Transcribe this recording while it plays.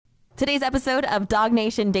Today's episode of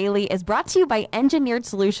DawgNation Daily is brought to you by Engineered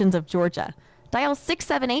Solutions of Georgia. Dial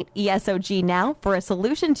 678-ESOG now for a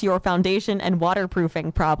solution to your foundation and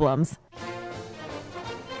waterproofing problems.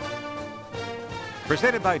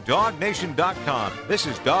 Presented by DawgNation.com. This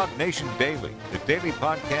is DawgNation Daily, the daily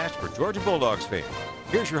podcast for Georgia Bulldogs fans.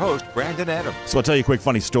 Here's your host, Brandon Adams. So I'll tell you a quick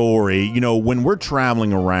funny story. You know, when we're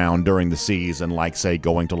traveling around during the season, like, say,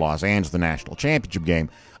 going to Los Angeles, the national championship game,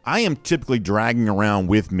 I am typically dragging around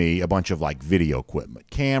with me a bunch of, like, video equipment,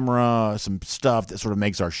 camera, some stuff that sort of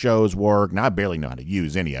makes our shows work. Now, I barely know how to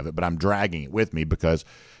use any of it, but I'm dragging it with me because,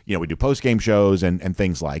 you know, we do post-game shows and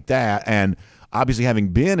things like that. And obviously, having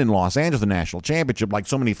been in Los Angeles, the national championship, like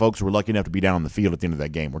so many folks who were lucky enough to be down on the field at the end of that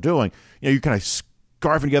game we're doing, you know, you kind of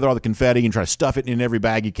scarfing together all the confetti and try to stuff it in every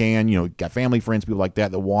bag you can. You know, got family, friends, people like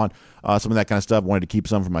that want some of that kind of stuff. Wanted to keep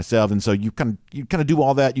some for myself, and so you kind of do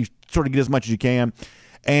all that. You sort of get as much as you can,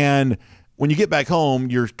 and when you get back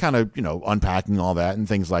home, you're kind of, you know, unpacking all that and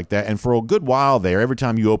things like that. And for a good while there, every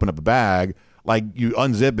time you open up a bag, like, you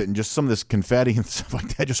unzip it and just some of this confetti and stuff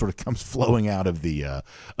like that just sort of comes flowing out of the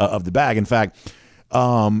bag. In fact,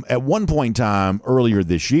 at one point in time earlier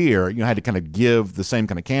this year, you know, I had to kind of give the same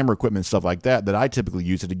kind of camera equipment and stuff like that I typically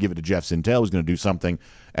use to give it to Jeff Sintel, who's going to do something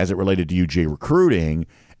as it related to UGA recruiting.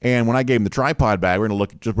 And when I gave him the tripod bag, we're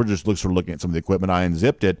just sort of looking at some of the equipment. I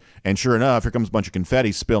unzipped it, and sure enough, here comes a bunch of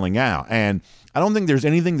confetti spilling out. And I don't think there's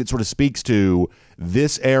anything that sort of speaks to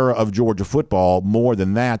this era of Georgia football more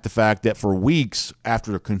than that, the fact that for weeks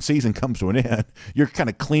after the season comes to an end, you're kind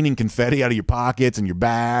of cleaning confetti out of your pockets and your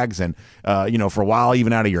bags and, you know, for a while,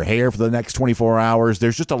 even out of your hair for the next 24 hours.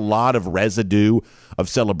 There's just a lot of residue of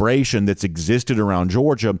celebration that's existed around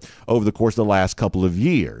Georgia over the course of the last couple of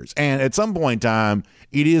years. And at some point in time,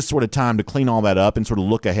 it is sort of time to clean all that up and sort of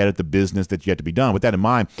look ahead at the business that's yet to be done. With that in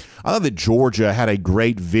mind, I thought that Georgia had a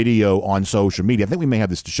great video on social media. I think we may have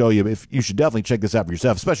this to show you. If you should definitely check this out for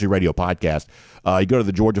yourself, especially radio podcast. You go to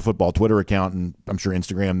the Georgia Football Twitter account, and I'm sure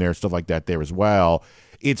Instagram there, stuff like that there as well.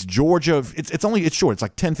 It's Georgia. It's short. It's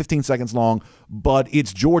like 10, 15 seconds long, but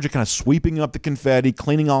it's Georgia kind of sweeping up the confetti,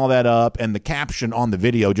 cleaning all that up, and the caption on the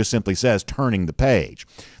video just simply says, "Turning the page."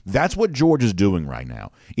 That's what Georgia's doing right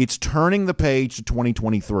now. It's turning the page to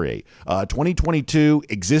 2023. 2022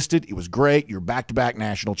 existed. It was great. You're back-to-back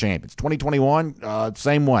national champions. 2021,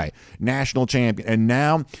 same way, national champion. And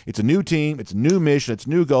now it's a new team. It's a new mission. It's a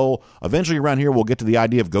new goal. Eventually around here, we'll get to the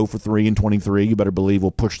idea of go for 3 in 23. You better believe we'll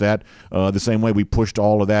push that the same way we pushed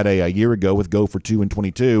all of that a year ago with go for 2 in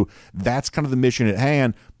 22. That's kind of the mission at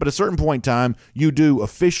hand. But at a certain point in time, you do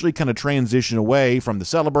officially kind of transition away from the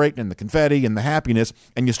celebrating and the confetti and the happiness,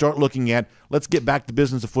 and you start looking at, let's get back to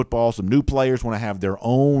business of football. Some new players want to have their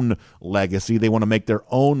own legacy. They want to make their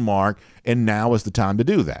own mark, and now is the time to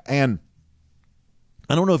do that. And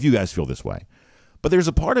I don't know if you guys feel this way, but there's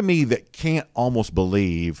a part of me that can't almost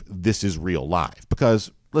believe this is real life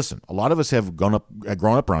because, listen, a lot of us have grown up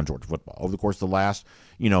around Georgia football over the course of the last,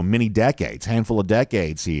 you know, many decades, handful of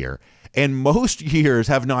decades here. And most years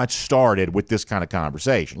have not started with this kind of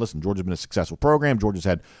conversation. Listen, Georgia's been a successful program. Georgia's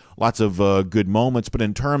had lots of good moments. But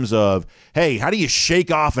in terms of, hey, how do you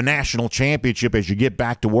shake off a national championship as you get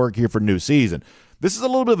back to work here for a new season? This is a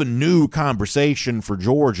little bit of a new conversation for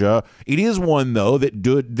Georgia. It is one, though, that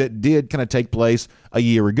did kind of take place a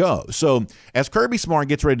year ago. So as Kirby Smart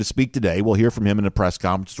gets ready to speak today, we'll hear from him in a press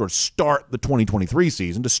conference to sort of start the 2023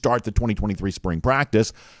 season, to start the 2023 spring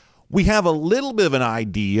practice. We have a little bit of an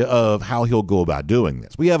idea of how he'll go about doing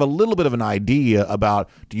this. We have a little bit of an idea about,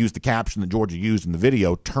 to use the caption that Georgia used in the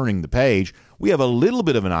video, turning the page. We have a little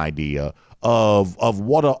bit of an idea of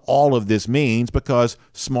what all of this means because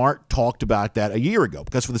Smart talked about that a year ago.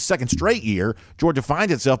 Because for the second straight year, Georgia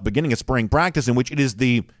finds itself beginning a spring practice in which it is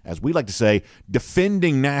the, as we like to say,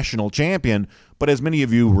 defending national champion. But as many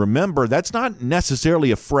of you remember, that's not necessarily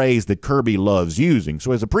a phrase that Kirby loves using.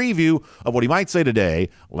 So as a preview of what he might say today,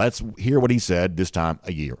 let's hear what he said this time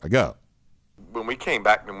a year ago. When we came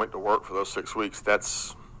back and went to work for those 6 weeks,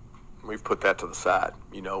 we've put that to the side.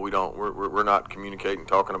 You know, we're not communicating,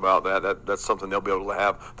 talking about that. That's something they'll be able to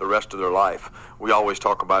have the rest of their life. We always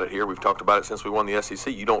talk about it here. We've talked about it since we won the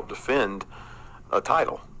SEC. You don't defend a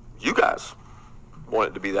title. You guys want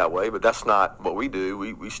it to be that way, but that's not what we do.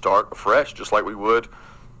 We start afresh, just like we would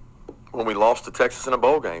when we lost to Texas in a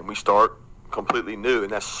bowl game. We start completely new,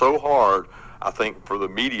 and that's so hard, I think, for the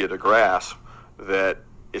media to grasp that.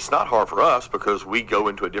 It's not hard for us because we go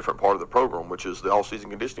into a different part of the program, which is the off-season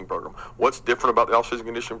conditioning program. What's different about the off-season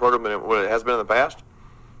conditioning program than what it has been in the past?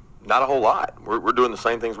 Not a whole lot. We're doing the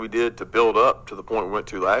same things we did to build up to the point we went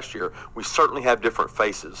to last year. We certainly have different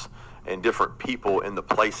faces and different people in the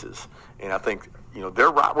places. And I think, you know,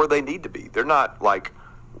 they're right where they need to be. They're not like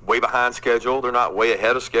way behind schedule. They're not way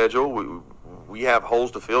ahead of schedule. We have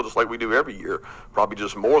holes to fill just like we do every year, probably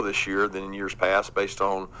just more this year than in years past based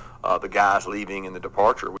on the guys leaving and the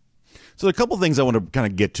departure. So a couple of things I want to kind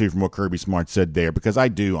of get to from what Kirby Smart said there, because I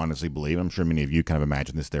do honestly believe, I'm sure many of you kind of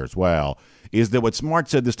imagine this there as well, is that what Smart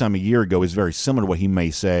said this time a year ago is very similar to what he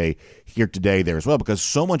may say here today there as well, because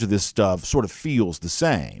so much of this stuff sort of feels the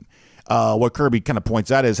same. What Kirby kind of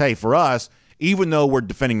points out is, hey, for us, even though we're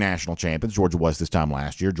defending national champions, Georgia was this time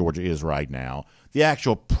last year, Georgia is right now, the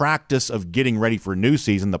actual practice of getting ready for a new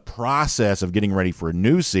season, the process of getting ready for a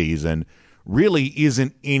new season really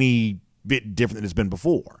isn't any bit different than it's been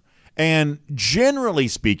before. And generally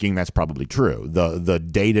speaking, that's probably true. The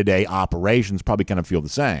day-to-day operations probably kind of feel the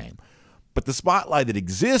same. But the spotlight that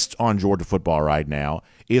exists on Georgia football right now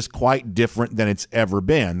is quite different than it's ever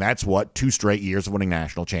been. That's what 2 straight years of winning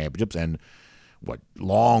national championships and what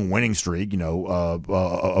long winning streak,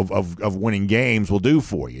 of winning games will do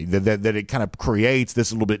for you. That it kind of creates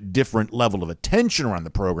this little bit different level of attention around the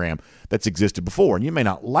program that's existed before. And you may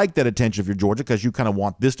not like that attention if you're Georgia because you kind of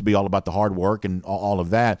want this to be all about the hard work and all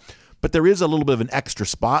of that. But there is a little bit of an extra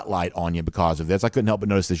spotlight on you because of this. I couldn't help but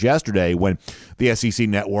notice this yesterday when the SEC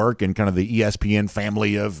network and kind of the ESPN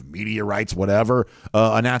family of media rights, whatever,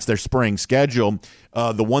 announced their spring schedule.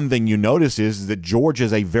 The one thing you notice is that Georgia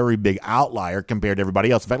is a very big outlier compared to everybody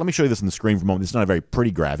else. In fact, let me show you this on the screen for a moment. It's not a very pretty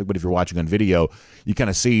graphic, but if you're watching on video, you kind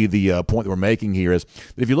of see the point that we're making here is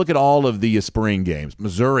that if you look at all of the spring games,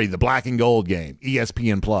 Missouri, the black and gold game,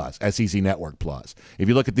 ESPN Plus, SEC Network Plus. If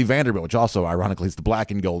you look at the Vanderbilt, which also ironically is the black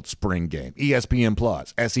and gold spring game, ESPN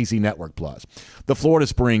Plus, SEC Network Plus. The Florida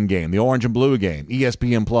spring game, the orange and blue game,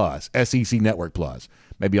 ESPN Plus, SEC Network Plus.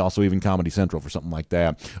 Maybe also even Comedy Central for something like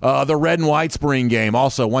that. The red and white spring game,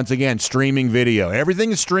 also, once again, streaming video.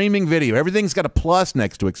 Everything is streaming video. Everything's got a plus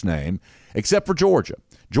next to its name, except for Georgia.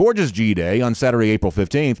 Georgia's G-Day on Saturday, April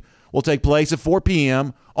 15th, will take place at 4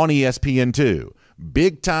 p.m. on ESPN2.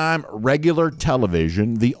 Big-time regular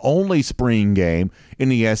television, the only spring game in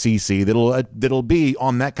the SEC that'll be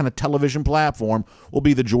on that kind of television platform will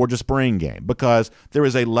be the Georgia spring game because there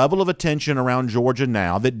is a level of attention around Georgia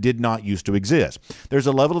now that did not used to exist. There's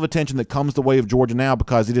a level of attention that comes the way of Georgia now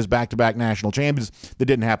because it is back-to-back national champions that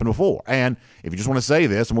didn't happen before. And if you just want to say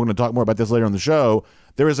this, and we're going to talk more about this later on the show,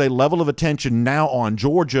 there is a level of attention now on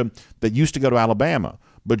Georgia that used to go to Alabama.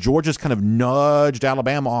 But Georgia's kind of nudged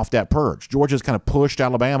Alabama off that perch. Georgia's kind of pushed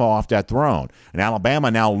Alabama off that throne. And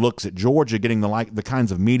Alabama now looks at Georgia getting the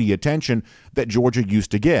kinds of media attention that Georgia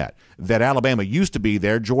used to get. That Alabama used to be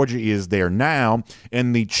there, Georgia is there now.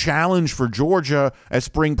 And the challenge for Georgia as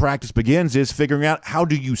spring practice begins is figuring out how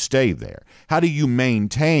do you stay there? How do you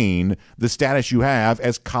maintain the status you have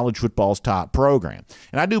as college football's top program?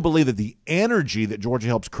 And I do believe that the energy that Georgia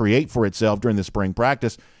helps create for itself during the spring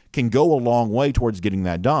practice can go a long way towards getting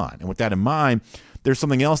that done. And with that in mind, there's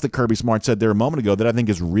something else that Kirby Smart said there a moment ago that I think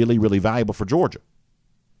is really, really valuable for Georgia.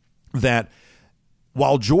 That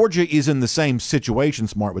while Georgia is in the same situation,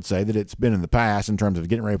 Smart would say, that it's been in the past in terms of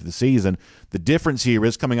getting ready for the season, the difference here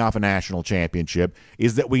is coming off a national championship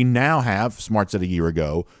is that we now have, Smart said a year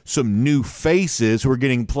ago, some new faces who are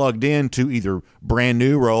getting plugged into either brand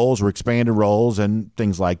new roles or expanded roles and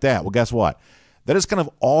things like that. Well, guess what? That is kind of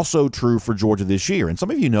also true for Georgia this year. And some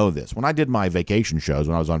of you know this. When I did my vacation shows,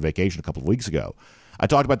 when I was on vacation a couple of weeks ago, I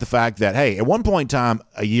talked about the fact that, hey, at one point in time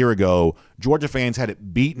a year ago, Georgia fans had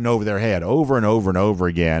it beaten over their head over and over and over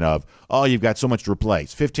again of, oh, you've got so much to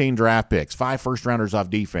replace, 15 draft picks, 5 first-rounders off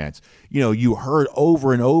defense. You know, you heard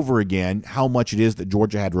over and over again how much it is that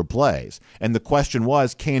Georgia had to replace. And the question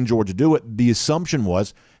was, can Georgia do it? The assumption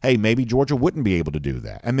was, hey, maybe Georgia wouldn't be able to do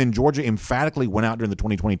that. And then Georgia emphatically went out during the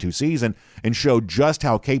 2022 season and showed just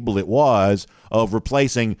how capable it was of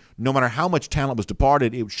replacing, no matter how much talent was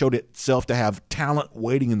departed, it showed itself to have talent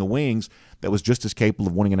waiting in the wings that was just as capable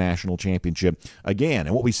of winning a national championship again.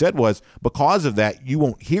 And what we said was, because of that, you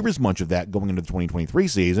won't hear as much of that going into the 2023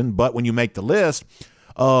 season, but when you make the list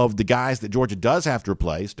of the guys that Georgia does have to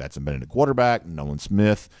replace, Stetson Bennett at quarterback, Nolan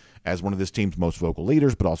Smith as one of this team's most vocal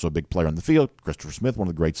leaders, but also a big player on the field, Christopher Smith, one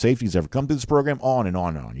of the great safeties ever come through this program, on and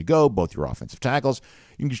on and on you go, both your offensive tackles.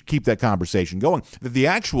 You can just keep that conversation going. The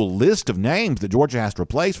actual list of names that Georgia has to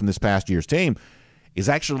replace from this past year's team is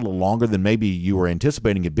actually a little longer than maybe you were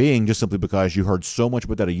anticipating it being, just simply because you heard so much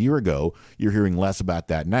about that a year ago. You're hearing less about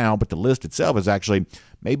that now, but the list itself is actually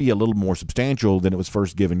maybe a little more substantial than it was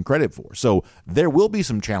first given credit for. So there will be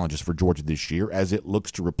some challenges for Georgia this year as it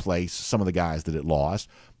looks to replace some of the guys that it lost.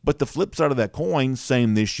 But the flip side of that coin,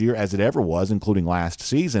 same this year as it ever was, including last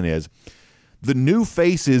season, is the new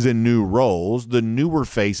faces and new roles, the newer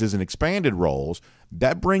faces and expanded roles,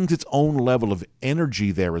 that brings its own level of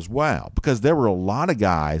energy there as well, because there were a lot of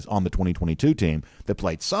guys on the 2022 team that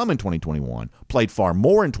played some in 2021, played far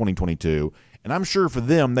more in 2022, and I'm sure for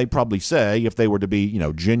them, they'd probably say, if they were to be,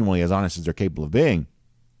 genuinely as honest as they're capable of being,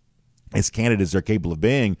 as candid as they're capable of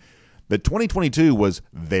being, that 2022 was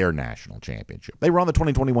their national championship. They were on the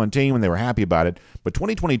 2021 team and they were happy about it, but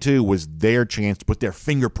 2022 was their chance to put their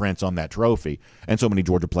fingerprints on that trophy, and so many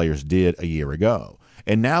Georgia players did a year ago.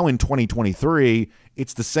 And now in 2023,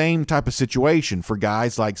 it's the same type of situation for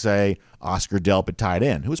guys like, say, Oscar Delp at tight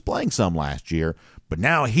end, who was playing some last year, but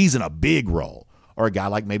now he's in a big role. Or a guy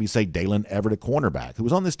like maybe, say, Dalen Everett at cornerback, who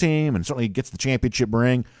was on this team and certainly gets the championship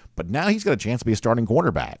ring, but now he's got a chance to be a starting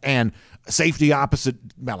cornerback. And safety opposite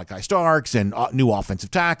Malachi Starks, and new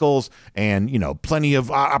offensive tackles, and, plenty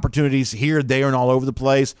of opportunities here, there, and all over the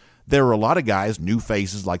place. There are a lot of guys, new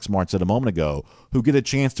faces, like Smart said a moment ago, who get a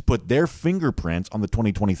chance to put their fingerprints on the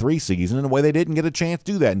 2023 season in a way they didn't get a chance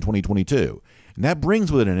to do that in 2022. And that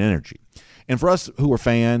brings with it an energy. And for us who are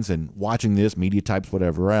fans and watching this, media types,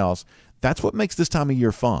 whatever else, that's what makes this time of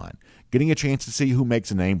year fun. Getting a chance to see who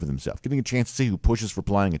makes a name for themselves, getting a chance to see who pushes for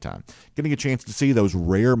playing a time, getting a chance to see those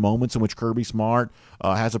rare moments in which Kirby Smart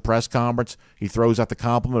has a press conference. He throws out the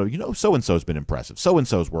compliment of, so-and-so's been impressive.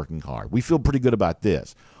 So-and-so's working hard. We feel pretty good about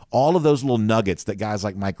this. All of those little nuggets that guys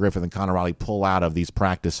like Mike Griffith and Connor Riley pull out of these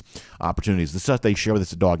practice opportunities, the stuff they share with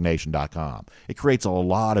us at DawgNation.com, it creates a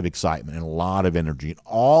lot of excitement and a lot of energy. And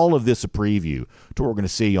all of this a preview to what we're going to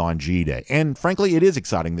see on G-Day. And frankly, it is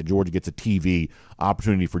exciting that Georgia gets a TV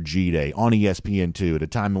opportunity for G-Day on ESPN2 at a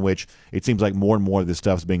time in which it seems like more and more of this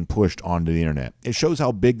stuff is being pushed onto the internet. It shows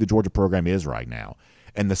how big the Georgia program is right now.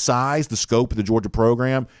 And the size, the scope of the Georgia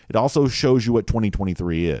program, it also shows you what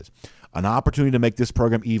 2023 is. An opportunity to make this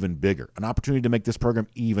program even bigger, an opportunity to make this program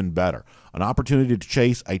even better, an opportunity to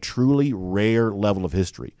chase a truly rare level of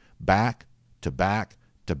history, back to back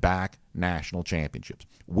to back national championships.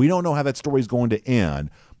 We don't know how that story is going to end,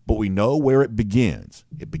 but we know where it begins.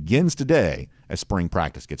 It begins today as spring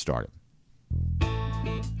practice gets started.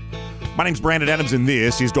 My name's Brandon Adams, and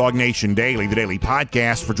this is DawgNation Daily, the daily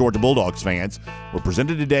podcast for Georgia Bulldogs fans. We're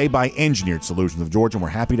presented today by Engineered Solutions of Georgia, and we're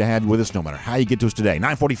happy to have you with us no matter how you get to us today.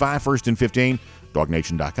 9:45, 1st and 15,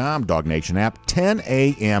 DawgNation.com, DawgNation app, 10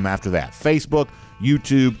 a.m. after that. Facebook,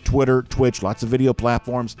 YouTube, Twitter, Twitch, lots of video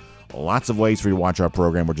platforms, lots of ways for you to watch our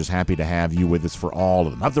program. We're just happy to have you with us for all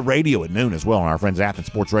of them. I have the radio at noon as well on our friends at Athens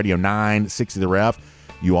Sports Radio 960 The Ref.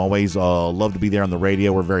 You always love to be there on the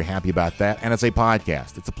radio. We're very happy about that. And it's a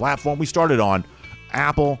podcast. It's a platform we started on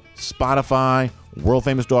Apple, Spotify,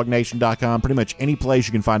 world-famous DawgNation.com, pretty much any place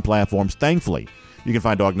you can find platforms. Thankfully, you can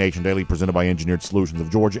find DawgNation Daily presented by Engineered Solutions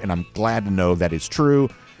of Georgia, and I'm glad to know that is true.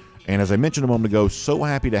 And as I mentioned a moment ago, so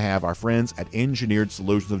happy to have our friends at Engineered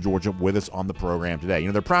Solutions of Georgia with us on the program today.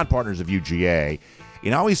 They're proud partners of UGA.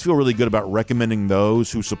 And I always feel really good about recommending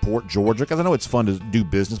those who support Georgia, because I know it's fun to do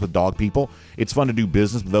business with dog people. It's fun to do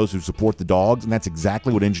business with those who support the dogs, and that's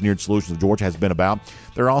exactly what Engineered Solutions of Georgia has been about.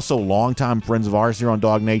 They're also longtime friends of ours here on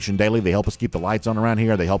DawgNation Daily. They help us keep the lights on around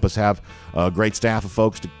here. They help us have a great staff of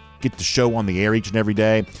folks to get the show on the air each and every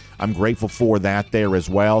day. I'm grateful for that there as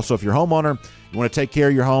well. So if you're a homeowner, you want to take care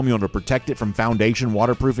of your home, you want to protect it from foundation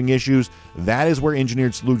waterproofing issues, that is where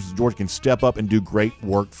Engineered Solutions of Georgia can step up and do great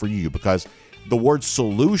work for you, because the word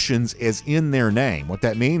solutions is in their name. What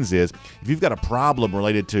that means is if you've got a problem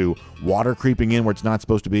related to water creeping in where it's not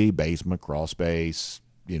supposed to be, basement, crawl space,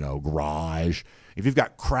 garage, if you've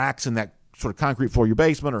got cracks in that sort of concrete floor of your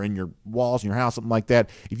basement or in your walls in your house, something like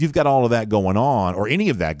that, if you've got all of that going on or any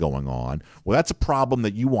of that going on, well, that's a problem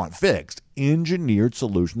that you want fixed. Engineered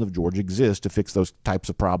Solutions of Georgia exists to fix those types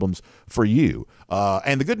of problems for you.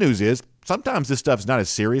 And the good news is sometimes this stuff is not as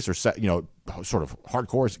serious or, sort of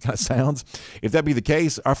hardcore as it kind of sounds. If that be the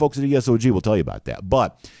case, our folks at ESOG will tell you about that.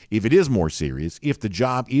 But if it is more serious, if the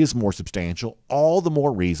job is more substantial, all the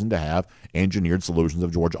more reason to have Engineered Solutions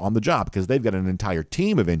of Georgia on the job, because they've got an entire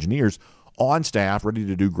team of engineers on staff ready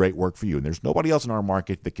to do great work for you. And there's nobody else in our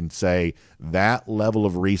market that can say that level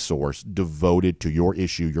of resource devoted to your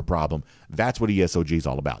issue, your problem. That's what ESOG is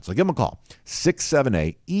all about. So give them a call,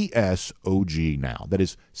 678-ESOG now. That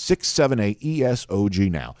is 678-ESOG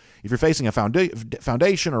now. If you're facing a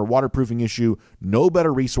foundation or waterproofing issue, no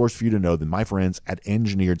better resource for you to know than my friends at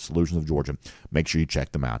Engineered Solutions of Georgia. Make sure you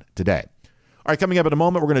check them out today. All right, coming up in a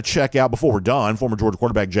moment, we're going to check out, before we're done, former Georgia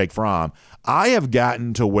quarterback Jake Fromm. I have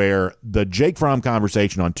gotten to where the Jake Fromm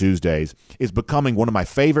conversation on Tuesdays is becoming one of my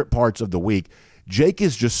favorite parts of the week. Jake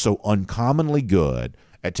is just so uncommonly good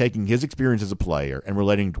at taking his experience as a player and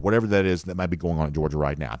relating to whatever that is that might be going on in Georgia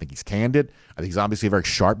right now. I think he's candid. I think he's obviously a very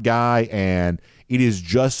sharp guy, and it is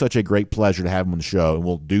just such a great pleasure to have him on the show, and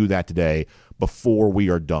we'll do that today. before we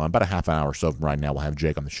are done. About a half an hour or so from right now, we'll have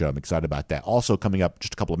Jake on the show. I'm excited about that. Also coming up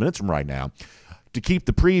just a couple of minutes from right now, to keep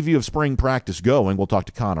the preview of spring practice going, we'll talk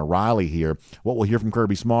to Connor Riley here. What we'll hear from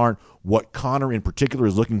Kirby Smart, what Connor in particular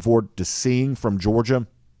is looking forward to seeing from Georgia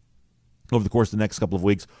over the course of the next couple of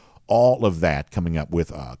weeks. All of that coming up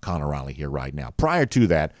with Connor Riley here right now. Prior to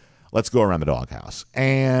that, let's go around the doghouse.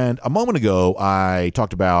 And a moment ago, I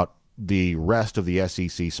talked about the rest of the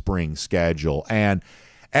SEC spring schedule. And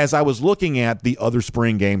as I was looking at the other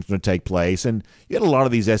spring games going to take place, and you had a lot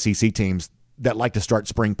of these SEC teams that like to start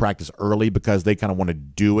spring practice early because they kind of want to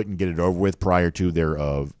do it and get it over with prior to their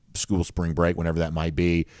school spring break, whenever that might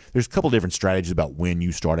be. There's a couple different strategies about when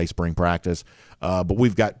you start a spring practice, but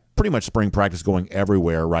we've got pretty much spring practice going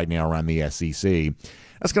everywhere right now around the SEC. I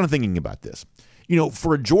was kind of thinking about this. You know,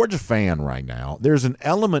 for a Georgia fan right now, there's an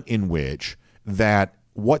element in which that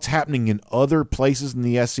what's happening in other places in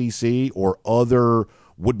the SEC or other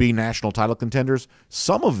would-be national title contenders,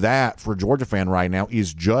 some of that for a Georgia fan right now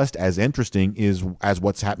is just as interesting as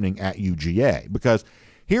what's happening at UGA. Because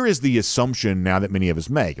here is the assumption now that many of us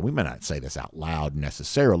make, and we may not say this out loud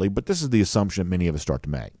necessarily, but this is the assumption many of us start to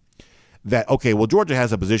make, that, okay, well, Georgia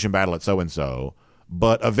has a position battle at so-and-so,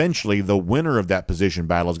 but eventually the winner of that position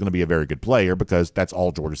battle is going to be a very good player because that's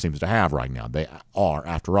all Georgia seems to have right now. They are,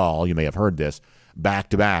 after all, you may have heard this,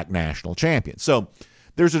 back-to-back national champions. So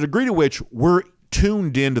there's a degree to which we're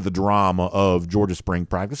tuned into the drama of Georgia spring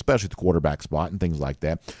practice, especially the quarterback spot and things like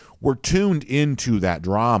that. We're tuned into that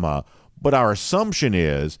drama, but our assumption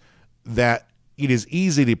is that it is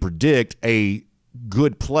easy to predict a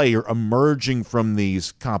good player emerging from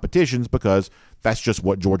these competitions because that's just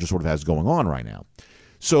what Georgia sort of has going on right now.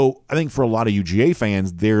 So I think for a lot of UGA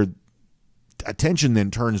fans, their attention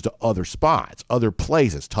then turns to other spots, other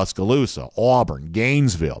places, Tuscaloosa, Auburn,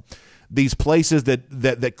 Gainesville, these places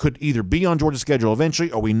that could either be on Georgia's schedule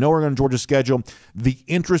eventually or we know are on Georgia's schedule, the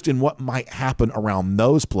interest in what might happen around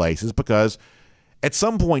those places, because at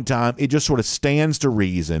some point in time, it just sort of stands to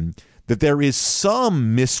reason that there is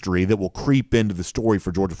some mystery that will creep into the story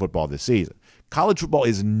for Georgia football this season. College football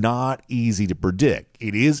is not easy to predict.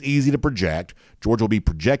 It is easy to project. Georgia will be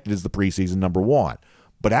projected as the preseason number one.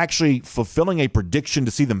 But actually fulfilling a prediction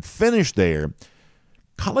to see them finish there,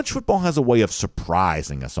 college football has a way of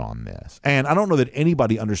surprising us on this. And I don't know that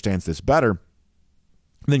anybody understands this better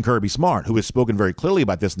than Kirby Smart, who has spoken very clearly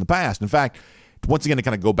about this in the past. In fact, once again, to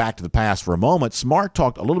kind of go back to the past for a moment, Smart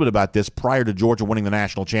talked a little bit about this prior to Georgia winning the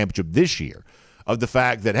national championship this year, of the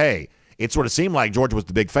fact that, hey, it sort of seemed like Georgia was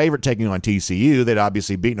the big favorite taking on TCU. They'd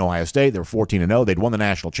obviously beaten Ohio State. They were 14-0. They'd won the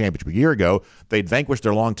national championship a year ago. They'd vanquished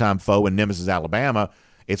their longtime foe and nemesis Alabama.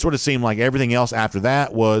 It sort of seemed like everything else after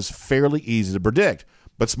that was fairly easy to predict.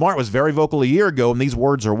 But Smart was very vocal a year ago, and these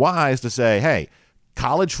words are wise to say, hey,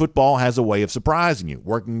 college football has a way of surprising you.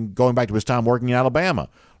 Going back to his time working in Alabama,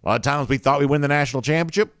 a lot of times we thought we'd win the national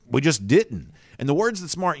championship. We just didn't. And the words that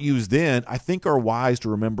Smart used then, I think, are wise to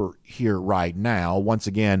remember here right now. Once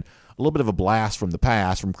again, a little bit of a blast from the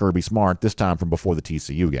past from Kirby Smart, this time from before the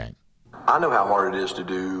TCU game. I know how hard it is to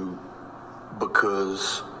do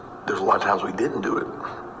because there's a lot of times we didn't do it,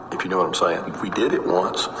 if you know what I'm saying. We did it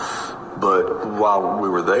once, but while we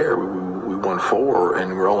were there, we won 4,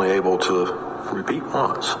 and we're only able to repeat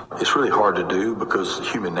once. It's really hard to do because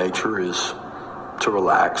human nature is to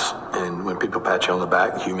relax, and when people pat you on the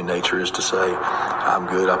back, human nature is to say, I'm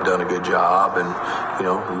good, I've done a good job, and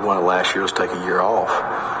we won it last year, let's take a year off.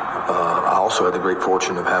 I also had the great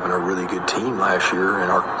fortune of having a really good team last year,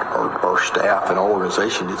 and our staff and our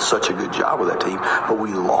organization did such a good job with that team, but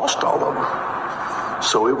we lost all of them.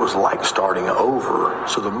 So it was like starting over.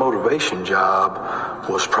 So the motivation job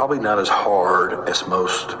was probably not as hard as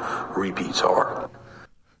most repeats are.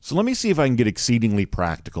 So let me see if I can get exceedingly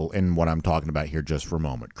practical in what I'm talking about here just for a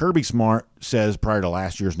moment. Kirby Smart says prior to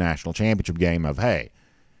last year's national championship game of, hey,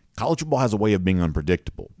 college football has a way of being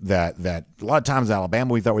unpredictable. That a lot of times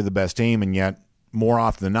Alabama, we thought we were the best team, and yet more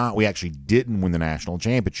often than not, we actually didn't win the national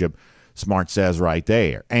championship, Smart says right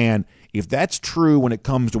there. And if that's true when it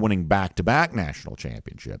comes to winning back-to-back national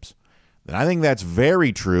championships, then I think that's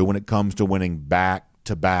very true when it comes to winning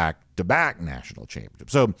back-to-back national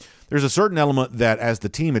championships. So there's a certain element that as the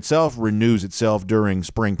team itself renews itself during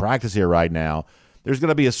spring practice here right now, there's going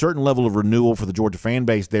to be a certain level of renewal for the Georgia fan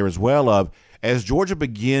base there as well of, as Georgia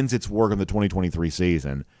begins its work in the 2023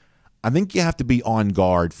 season, I think you have to be on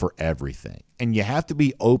guard for everything. And you have to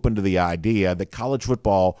be open to the idea that college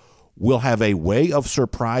football will have a way of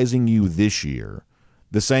surprising you this year,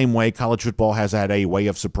 the same way college football has had a way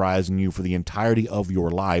of surprising you for the entirety of your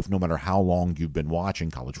life, no matter how long you've been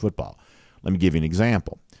watching college football. Let me give you an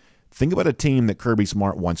example. Think about a team that Kirby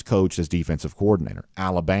Smart once coached as defensive coordinator,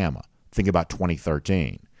 Alabama. think about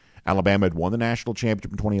 2013. Alabama had won the national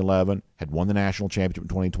championship in 2011, had won the national championship in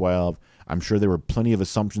 2012. I'm sure there were plenty of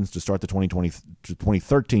assumptions to start the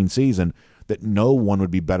 2013 season that no one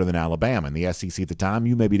would be better than Alabama. In the SEC at the time,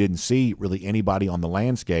 you maybe didn't see really anybody on the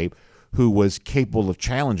landscape who was capable of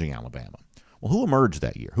challenging Alabama. Well, who emerged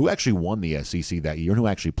that year? Who actually won the SEC that year and who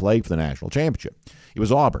actually played for the national championship? It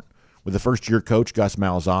was Auburn, with the first-year coach, Gus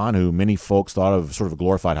Malzahn, who many folks thought of as sort of a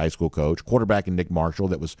glorified high school coach, quarterback in Nick Marshall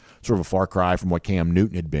that was sort of a far cry from what Cam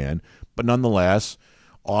Newton had been. But nonetheless,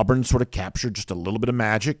 Auburn sort of captured just a little bit of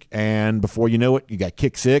magic, and before you know it, you got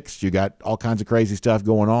kick six, you got all kinds of crazy stuff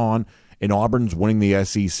going on, and Auburn's winning the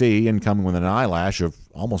SEC and coming with an eyelash of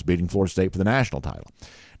almost beating Florida State for the national title.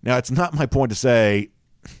 Now, it's not my point to say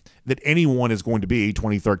that anyone is going to be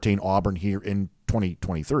 2013 Auburn here in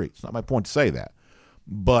 2023. It's not my point to say that.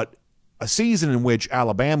 But a season in which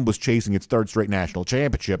Alabama was chasing its third straight national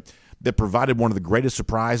championship that provided one of the greatest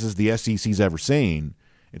surprises the SEC's ever seen,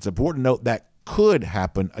 it's important to note that could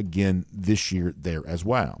happen again this year there as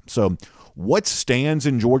well. So what stands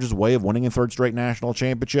in Georgia's way of winning a third straight national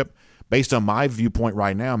championship? Based on my viewpoint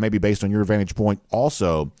right now, maybe based on your vantage point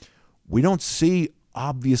also, we don't see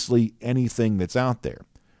obviously anything that's out there.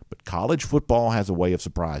 But college football has a way of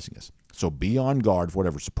surprising us. So be on guard for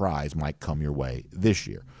whatever surprise might come your way this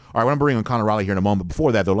year. All right, we're going to bring on Connor Riley here in a moment.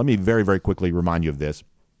 Before that, though, let me very, very quickly remind you of this,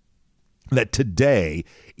 that today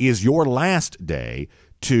is your last day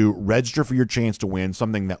to register for your chance to win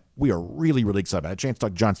something that we are really, really excited about. I had a chance to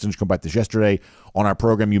talk to John Stinch about this yesterday on our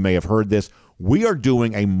program. You may have heard this. We are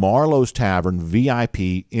doing a Marlowe's Tavern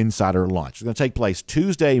VIP Insider Lunch. It's going to take place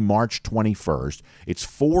Tuesday, March 21st. It's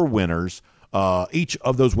 4 winners. Each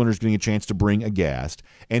of those winners getting a chance to bring a guest.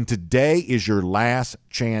 And today is your last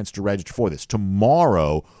chance to register for this.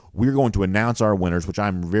 Tomorrow, we're going to announce our winners, which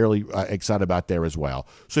I'm really excited about there as well.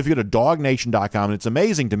 So if you go to DawgNation.com, and it's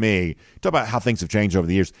amazing to me, talk about how things have changed over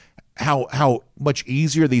the years, how much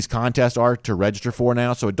easier these contests are to register for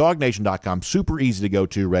now. So at DawgNation.com, super easy to go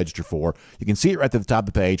to register for. You can see it right at the top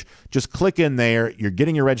of the page. Just click in there. You're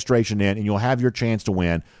getting your registration in, and you'll have your chance to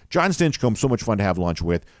win. John Stinchcomb, so much fun to have lunch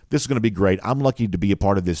with. This is going to be great. I'm lucky to be a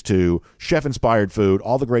part of this too. Chef-inspired food,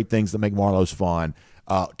 all the great things that make Marlowe's fun.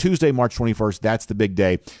 Tuesday, March 21st, that's the big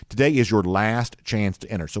day. Today is your last chance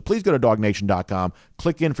to enter. So please go to DawgNation.com.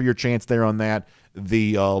 Click in for your chance there on that.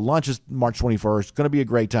 The lunch is March 21st. It's going to be a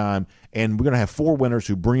great time, and we're going to have 4 winners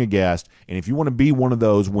who bring a guest. And if you want to be one of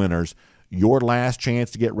those winners, your last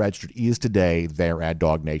chance to get registered is today there at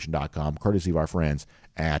DawgNation.com, courtesy of our friends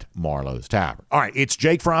at Marlowe's Tavern. All right, it's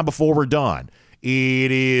Jake Fromm before we're done.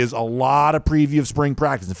 It is a lot of preview of spring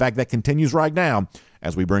practice. In fact, that continues right now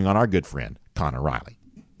as we bring on our good friend, Connor Riley.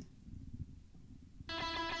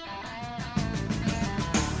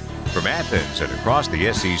 From Athens and across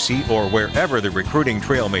the SEC or wherever the recruiting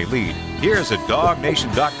trail may lead, here's a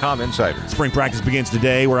DawgNation.com insider. Spring practice begins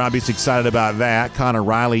today. We're obviously excited about that. Connor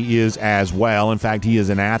Riley is as well. In fact, he is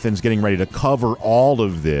in Athens getting ready to cover all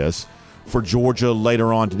of this for Georgia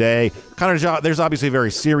later on today. Connor, there's obviously a very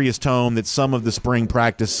serious tone that some of the spring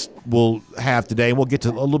practice will have today, and we'll get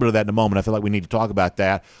to a little bit of that in a moment. I feel like we need to talk about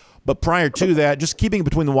that. But prior to that, just keeping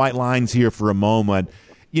between the white lines here for a moment,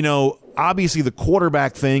 you know, obviously the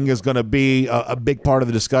quarterback thing is going to be a big part of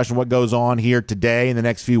the discussion, what goes on here today in the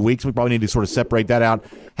next few weeks. We probably need to sort of separate that out,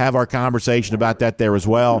 have our conversation about that there as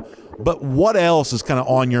well. But what else is kind of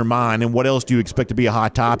on your mind, and what else do you expect to be a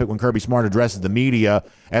hot topic when Kirby Smart addresses the media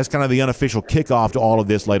as kind of the unofficial kickoff to all of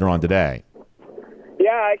this later on today?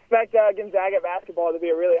 Yeah, I expect Gonzaga basketball to be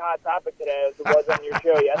a really hot topic today, as it was on your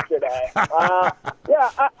show yesterday.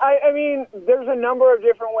 I mean, there's a number of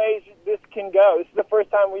different ways this can go. This is the first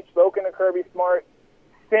time we've spoken to Kirby Smart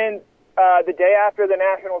since the day after the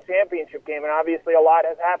national championship game, and obviously a lot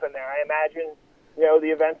has happened there. I imagine, you know, the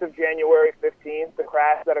events of January 15th, the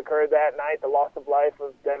crash that occurred that night, the loss of life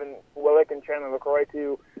of Devin Willick and Chandler LaCroix,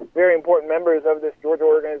 2 very important members of this Georgia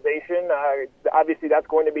organization. Obviously, that's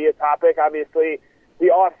going to be a topic. Obviously, the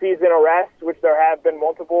off-season arrests, which there have been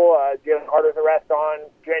multiple. Jalen Carter's arrest on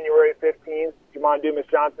January 15th. Jamon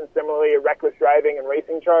Dumas-Johnson, similarly, a reckless driving and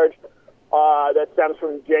racing charge that stems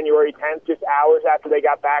from January 10th, just hours after they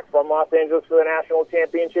got back from Los Angeles for the national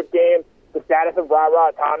championship game. The status of Ra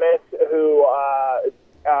Thomas, who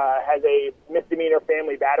has a misdemeanor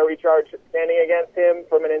family battery charge standing against him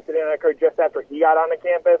from an incident that occurred just after he got on the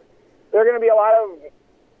campus. There are going to be a lot of,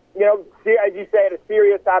 you know, as you say,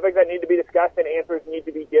 serious topics that need to be discussed and answers need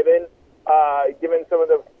to be given, given some of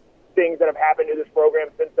the things that have happened to this program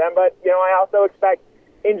since then. But, you know, I also expect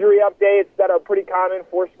injury updates that are pretty common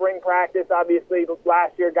for spring practice. Obviously,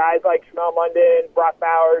 last year, guys like Shamel London, Brock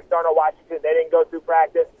Bowers, Darnell Washington, they didn't go through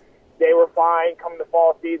practice. they were fine come the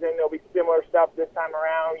fall season. There'll be similar stuff this time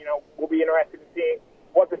around. We'll be interested in seeing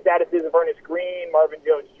what the status is of Ernest Green. Marvin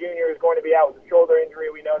Jones Jr. is going to be out with a shoulder injury.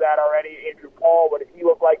 We know that already. Andrew Paul, what does he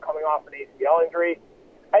look like coming off an ACL injury?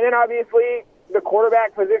 And then obviously the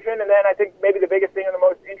quarterback position, and then I think maybe the biggest thing and the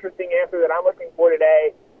most interesting answer that I'm looking for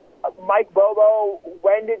today, Mike Bobo,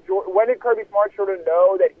 when did Kirby Smart sort of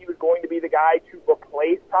know that he was going to be the guy to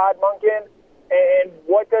replace Todd Monken? And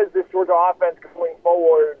what does this Georgia offense going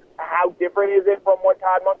forward, how different is it from what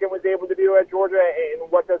Todd Monken was able to do at Georgia, and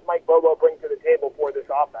what does Mike Bobo bring to the table for this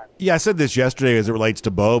offense? Yeah, I said this yesterday as it relates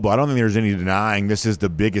to Bobo. I don't think there's any denying this is the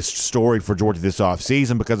biggest story for Georgia this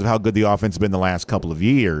offseason because of how good the offense has been the last couple of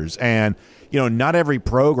years. And, not every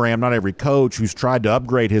program, not every coach who's tried to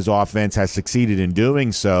upgrade his offense has succeeded in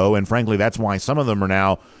doing so. And, frankly, that's why some of them are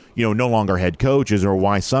now no longer head coaches, or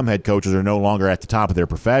why some head coaches are no longer at the top of their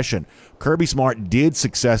profession. Kirby Smart did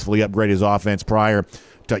successfully upgrade his offense prior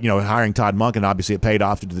to, hiring Todd Monken. Obviously, it paid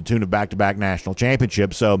off to the tune of back-to-back national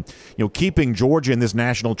championships. So, keeping Georgia in this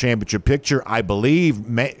national championship picture, I believe,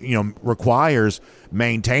 requires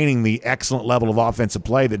maintaining the excellent level of offensive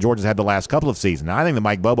play that Georgia's had the last couple of seasons. Now, I think that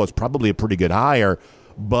Mike Bobo is probably a pretty good hire,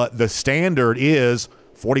 but the standard is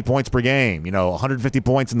 40 points per game, 150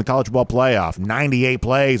 points in the college football playoff, 98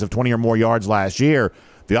 plays of 20 or more yards last year.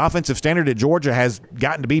 The offensive standard at Georgia has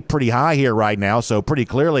gotten to be pretty high here right now, so pretty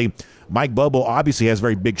clearly Mike Bobo obviously has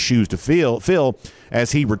very big shoes to fill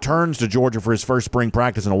as he returns to Georgia for his first spring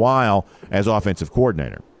practice in a while as offensive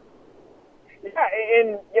coordinator. Yeah,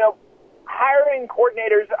 and, hiring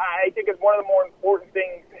coordinators, I think, is one of the more important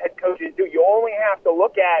things head coaches do. You only have to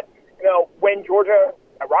look at, when Georgia –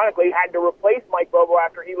 ironically, had to replace Mike Bobo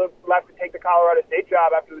after he left to take the Colorado State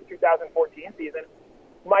job after the 2014 season.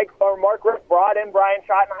 Mark Richt brought in Brian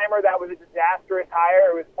Schottenheimer. That was a disastrous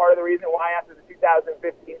hire. It was part of the reason why after the 2015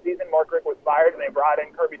 season, Mark Richt was fired, and they brought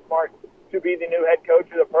in Kirby Smart to be the new head coach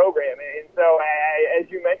of the program. And so, as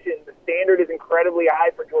you mentioned, the standard is incredibly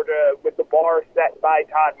high for Georgia with the bar set by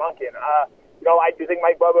Todd Monken. I do think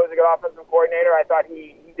Mike Bobo is a good offensive coordinator. I thought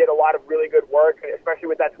he did a lot of really good work, especially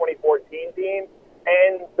with that 2014 team.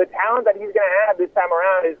 And the talent that he's going to have this time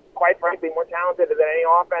around is, quite frankly, more talented than any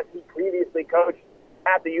offense he previously coached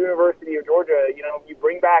at the University of Georgia. You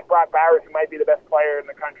bring back Brock Bowers, who might be the best player in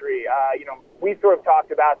the country. We sort of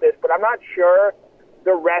talked about this, but I'm not sure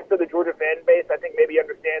the rest of the Georgia fan base, I think, maybe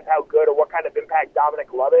understands how good or what kind of impact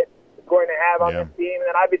Dominic Lovett is going to have on this team.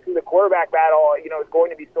 And then, obviously, the quarterback battle, is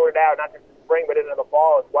going to be sorted out, not just in the spring, but into the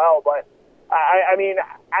fall as well. But I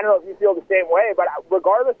don't know if you feel the same way, but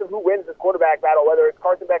regardless of who wins this quarterback battle, whether it's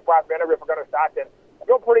Carson Beck, Brock Vandagriff, or Gunnar Stockton, I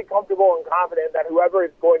feel pretty comfortable and confident that whoever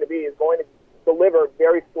it's going to be is going to deliver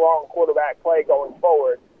very strong quarterback play going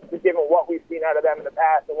forward, just given what we've seen out of them in the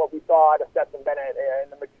past and what we saw out of Stetson Bennett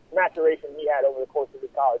and the maturation he had over the course of his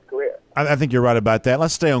college career. I think you're right about that.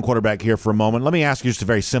 Let's stay on quarterback here for a moment. Let me ask you just a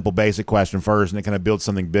very simple, basic question first, and it kind of builds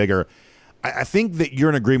something bigger. I think that you're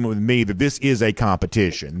in agreement with me that this is a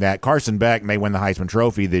competition, that Carson Beck may win the Heisman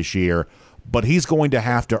Trophy this year, but he's going to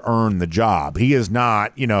have to earn the job. He is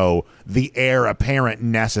not, the heir apparent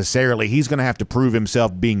necessarily. He's going to have to prove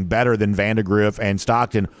himself being better than Vandagriff and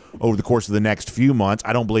Stockton over the course of the next few months.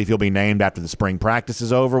 I don't believe he'll be named after the spring practice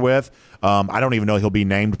is over with. I don't even know he'll be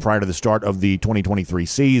named prior to the start of the 2023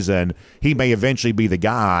 season. He may eventually be the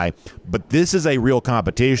guy, but this is a real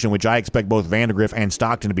competition, which I expect both Vandagriff and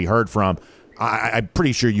Stockton to be heard from. I'm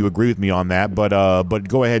pretty sure you agree with me on that, but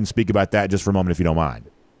go ahead and speak about that just for a moment if you don't mind.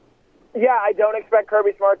 Yeah, I don't expect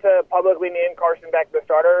Kirby Smart to publicly name Carson Beck the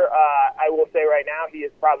starter. I will say right now he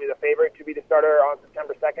is probably the favorite to be the starter on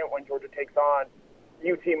September 2nd when Georgia takes on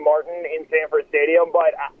UT Martin in Sanford Stadium.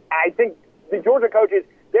 But I think the Georgia coaches,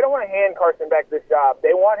 they don't want to hand Carson Beck this job.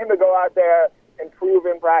 They want him to go out there and prove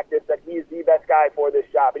in practice that he's the best guy for this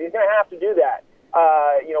job. And he's going to have to do that.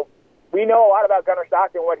 We know a lot about Gunnar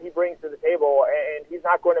Stockton, what he brings to the table, and he's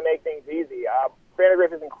not going to make things easy.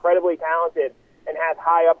 Vandagriff is incredibly talented and has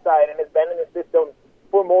high upside and has been in the system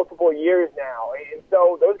for multiple years now. And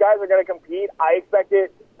so those guys are going to compete. I expect it,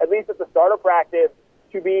 at least at the start of practice,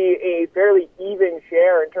 to be a fairly even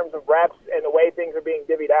share in terms of reps and the way things are being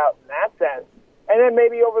divvied out in that sense. And then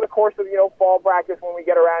maybe over the course of, fall practice, when we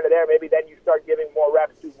get around to there, maybe then you start giving more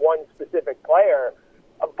reps to one specific player.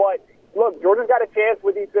 But look, Georgia's got a chance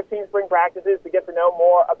with these 15 spring practices to get to know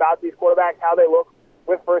more about these quarterbacks, how they look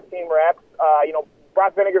with first-team reps.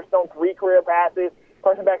 Brock Vandagriff's thrown 3 career passes.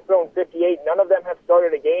 Carson Beck's thrown 58. None of them have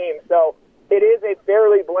started a game. So it is a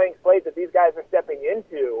fairly blank slate that these guys are stepping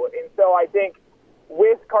into. And so I think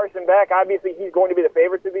with Carson Beck, obviously he's going to be the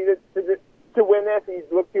favorite to win this. He's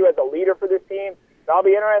looked to as a leader for this team. I'll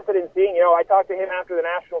be interested in seeing, I talked to him after the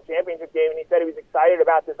national championship game, and he said he was excited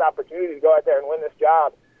about this opportunity to go out there and win this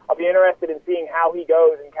job. I'll be interested in seeing how he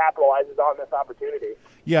goes and capitalizes on this opportunity.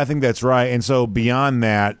 Yeah, I think that's right. And so beyond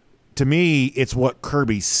that, to me, it's what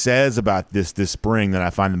Kirby says about this spring that I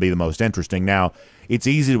find to be the most interesting. Now, it's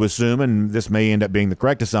easy to assume, and this may end up being the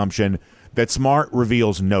correct assumption, that Smart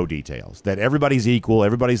reveals no details, that everybody's equal,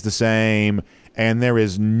 everybody's the same, and there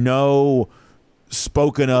is no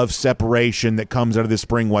spoken of separation that comes out of this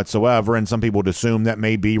spring whatsoever. And some people would assume that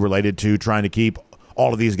may be related to trying to keep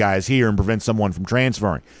all of these guys here and prevent someone from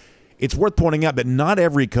transferring. It's worth pointing out that not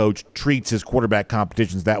every coach treats his quarterback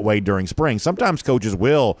competitions that way during spring. Sometimes coaches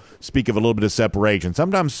will speak of a little bit of separation.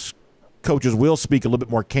 Sometimes coaches will speak a little bit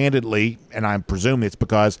more candidly, and I presume it's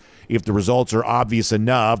because if the results are obvious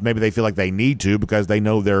enough, maybe they feel like they need to because they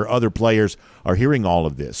know their other players are hearing all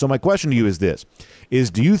of this. So my question to you is this,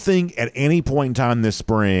 do you think at any point in time this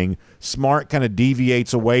spring, Smart kind of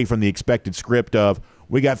deviates away from the expected script of,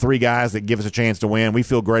 we got three guys that give us a chance to win. We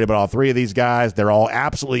feel great about all three of these guys. They're all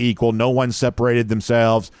absolutely equal. No one separated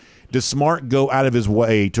themselves. Does Smart go out of his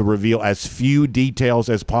way to reveal as few details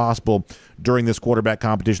as possible during this quarterback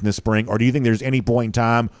competition this spring? Or do you think there's any point in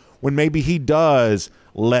time when maybe he does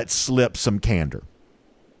let slip some candor?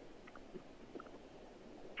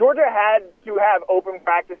 Georgia had to have open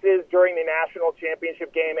practices during the national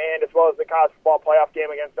championship game and as well as the college football playoff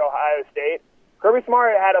game against Ohio State. Kirby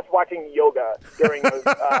Smart had us watching yoga during those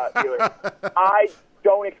viewings. I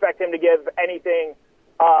don't expect him to give anything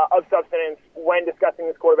of substance when discussing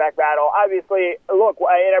this quarterback battle. Obviously, look,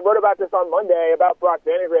 and I wrote about this on Monday about Brock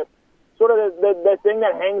Vandagriff, sort of the thing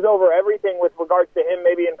that hangs over everything with regards to him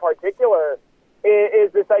maybe in particular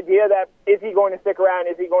is this idea that is he going to stick around,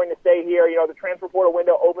 is he going to stay here? The transfer portal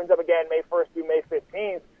window opens up again May 1st through May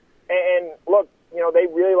 15th. And look, they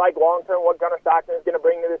really like long-term what Gunnar Stockton is going to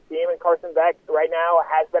bring to this team, and Carson Beck right now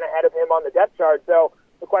has been ahead of him on the depth chart. So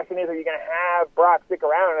the question is, are you going to have Brock stick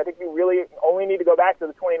around? And I think you really only need to go back to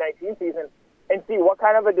the 2019 season and see what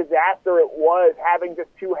kind of a disaster it was having just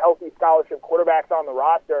two healthy scholarship quarterbacks on the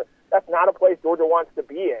roster. That's not a place Georgia wants to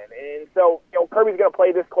be in. And so, Kirby's going to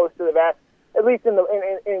play this close to the vest, at least in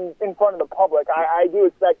front of the public. I do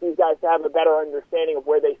expect these guys to have a better understanding of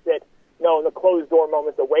where they sit, in the closed-door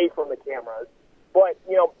moments away from the cameras. But,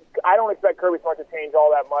 I don't expect Kirby Smart to change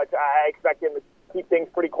all that much. I expect him to keep things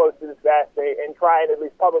pretty close to his vest and try and at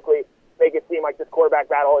least publicly make it seem like this quarterback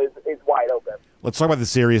battle is wide open. Let's talk about the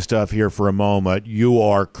serious stuff here for a moment. You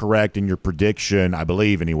are correct in your prediction, I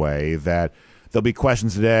believe anyway, that there'll be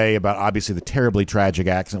questions today about obviously the terribly tragic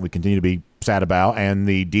accident we continue to be sad about and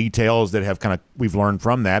the details that have we've learned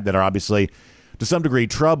from that are obviously to some degree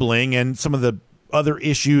troubling, and some of the other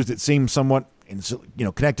issues that seem somewhat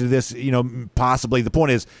connected to this, possibly. The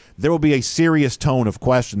point is there will be a serious tone of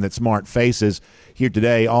question that Smart faces here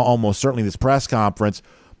today, almost certainly this press conference.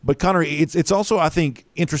 But, Connor, it's also, I think,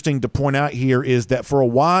 interesting to point out here is that for a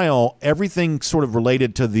while, everything sort of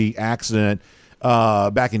related to the accident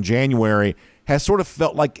back in January has sort of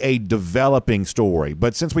felt like a developing story.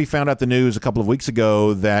 But since we found out the news a couple of weeks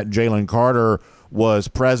ago that Jalen Carter was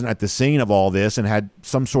present at the scene of all this and had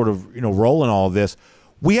some sort of role in all of this,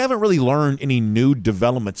 we haven't really learned any new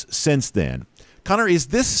developments since then. Connor, is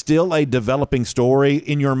this still a developing story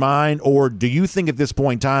in your mind, or do you think at this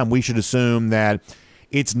point in time we should assume that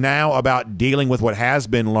it's now about dealing with what has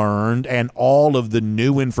been learned and all of the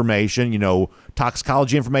new information,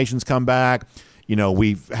 toxicology information's come back,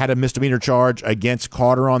 we've had a misdemeanor charge against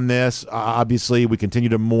Carter on this. Obviously, we continue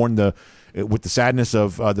to mourn with the sadness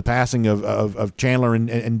of the passing of Chandler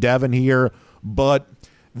and Devin here, but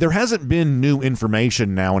there hasn't been new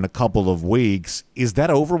information now in a couple of weeks. Is that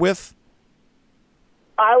over with?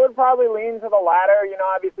 I would probably lean to the latter.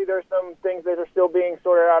 Obviously there's some things that are still being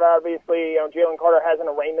sorted out. Obviously, Jalen Carter has an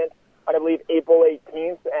arraignment on, I believe, April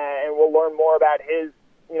 18th, and we'll learn more about his,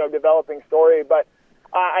 developing story. But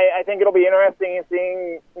I think it'll be interesting in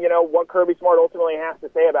seeing, what Kirby Smart ultimately has to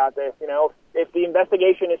say about this. If the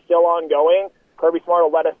investigation is still ongoing, Kirby Smart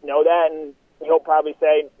will let us know that, and he'll probably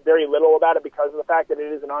say very little about it because of the fact that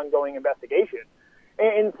it is an ongoing investigation.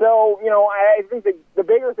 And so, I think the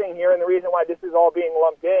bigger thing here and the reason why this is all being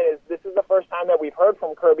lumped in is this is the first time that we've heard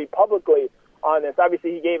from Kirby publicly on this.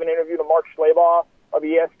 Obviously, he gave an interview to Mark Schlabach of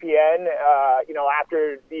ESPN,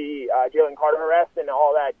 after the Jalen Carter arrest and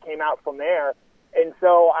all that came out from there. And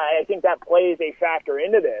so I think that plays a factor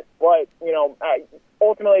into this. But,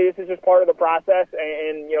 ultimately, this is just part of the process.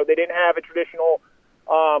 And they didn't have a traditional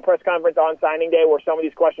press conference on signing day where some of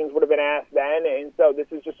these questions would have been asked then. And so this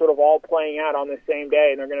is just sort of all playing out on the same day,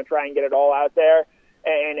 and they're going to try and get it all out there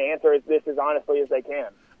and answer this as honestly as they can.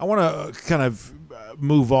 I want to kind of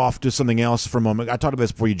move off to something else for a moment. I talked about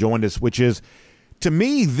this before you joined us, which is, to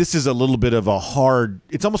me, this is a little bit of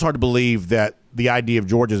it's almost hard to believe that the idea of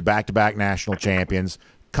Georgia's back-to-back national champions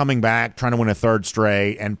coming back, trying to win a third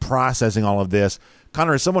straight, and processing all of this.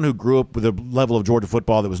 Connor, as someone who grew up with a level of Georgia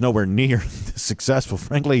football that was nowhere near successful,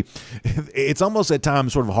 frankly, it's almost at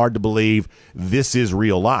times sort of hard to believe this is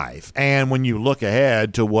real life. And when you look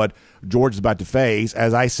ahead to what Georgia's about to face,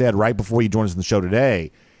 as I said right before you joined us on the show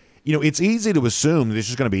today, it's easy to assume that it's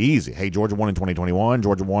just going to be easy. Hey, Georgia won in 2021,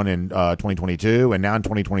 Georgia won in 2022, and now in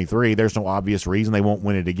 2023, there's no obvious reason they won't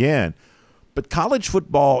win it again. But college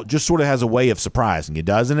football just sort of has a way of surprising you,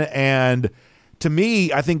 doesn't it? And to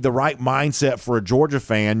me, I think the right mindset for a Georgia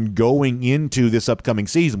fan going into this upcoming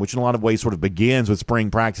season, which in a lot of ways sort of begins with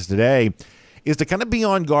spring practice today, is to kind of be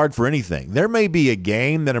on guard for anything. There may be a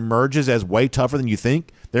game that emerges as way tougher than you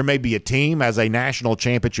think. There may be a team as a national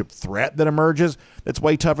championship threat that emerges that's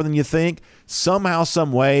way tougher than you think. Somehow,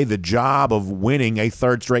 some way, the job of winning a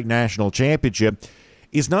third straight national championship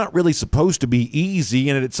is not really supposed to be easy,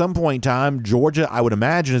 and at some point in time, Georgia, I would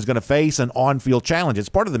imagine, is going to face an on-field challenge. It's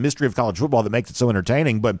part of the mystery of college football that makes it so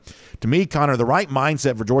entertaining, but to me, Connor, the right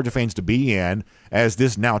mindset for Georgia fans to be in as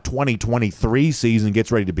this now 2023 season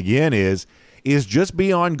gets ready to begin is just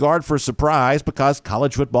be on guard for surprise, because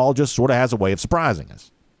college football just sort of has a way of surprising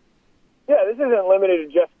us. Yeah, this isn't limited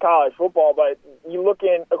to just college football, but you look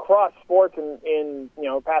across sports in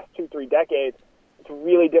past 2-3 decades, it's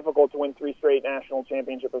really difficult to win 3 straight national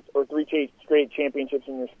championships or 3 straight championships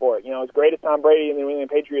in your sport. As great as Tom Brady and the New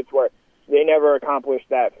England Patriots were, they never accomplished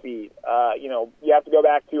that feat. You have to go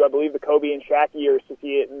back to, I believe, the Kobe and Shaq years to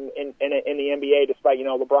see it in the NBA, despite,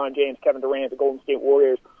 LeBron James, Kevin Durant, the Golden State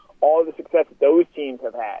Warriors, all of the success that those teams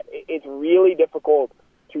have had. It's really difficult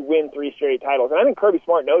to win 3 straight titles. And I think Kirby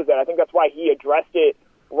Smart knows that. I think that's why he addressed it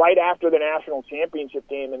right after the national championship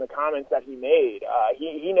game in the comments that he made.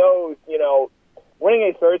 He knows, winning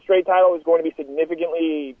a third straight title is going to be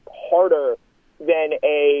significantly harder than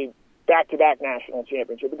a back-to-back national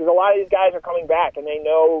championship, because a lot of these guys are coming back and they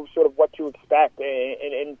know sort of what to expect,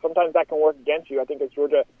 and sometimes that can work against you. I think as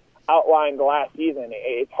Georgia outlined the last season,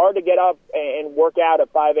 it's hard to get up and work out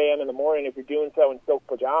at 5 a.m. in the morning if you're doing so in silk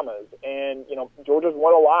pajamas. And, Georgia's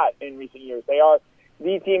won a lot in recent years. They are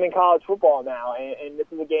the team in college football now, and this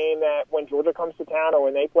is a game that when Georgia comes to town or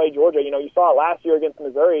when they play Georgia, you saw it last year against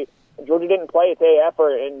Missouri. Georgia didn't play its A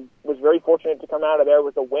effort and was very fortunate to come out of there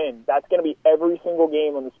with a win. That's going to be every single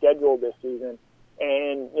game on the schedule this season.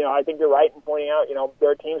 And, I think you're right in pointing out,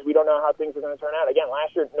 there are teams we don't know how things are going to turn out. Again,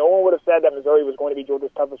 last year, no one would have said that Missouri was going to be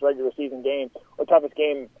Georgia's toughest regular season game or toughest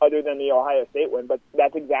game other than the Ohio State win, but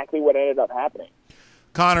that's exactly what ended up happening.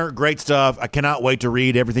 Connor, great stuff. I cannot wait to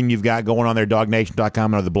read everything you've got going on there,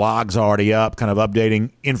 DawgNation.com. I know the blog's already up, kind of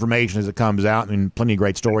updating information as it comes out, and plenty of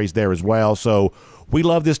great stories there as well. So we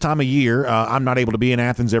love this time of year. I'm not able to be in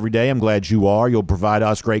Athens every day. I'm glad you are. You'll provide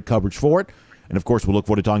us great coverage for it. And, of course, we'll look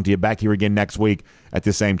forward to talking to you back here again next week at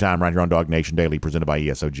this same time right here on DawgNation Daily, presented by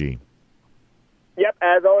ESOG. Yep,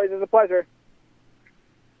 as always, it's a pleasure.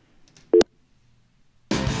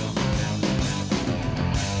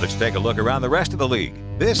 Let's take a look around the rest of the league.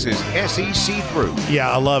 This is SEC Through. Yeah,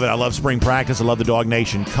 I love it. I love spring practice. I love the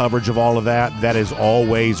DawgNation coverage of all of that. That is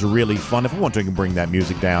always really fun. If we want to, we can bring that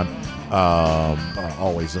music down.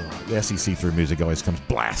 Always the SEC Through music always comes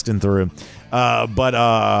blasting through.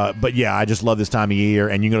 But yeah, I just love this time of year.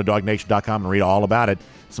 And you can go to DawgNation.com and read all about it.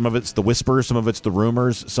 Some of it's the whispers, some of it's the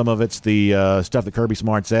rumors, some of it's the stuff that Kirby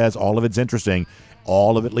Smart says. All of it's interesting.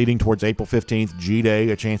 All of it leading towards April 15th, G-Day,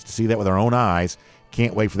 a chance to see that with our own eyes.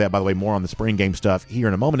 Can't wait for that. By the way, more on the spring game stuff here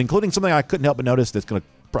in a moment, including something I couldn't help but notice that's going to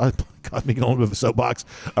probably cause me a little bit of a soapbox.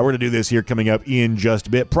 We're going to do this here coming up in just a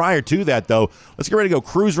bit. Prior to that, though, let's get ready to go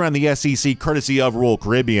cruise around the SEC courtesy of Royal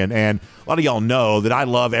Caribbean. And a lot of y'all know that I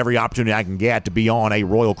love every opportunity I can get to be on a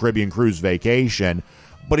Royal Caribbean cruise vacation.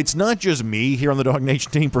 But it's not just me here on the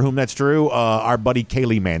DawgNation team for whom that's true. Our buddy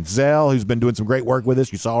Kaylee Manziel, who's been doing some great work with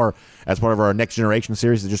us. You saw her as part of our Next Generation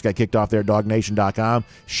series that just got kicked off there at DawgNation.com.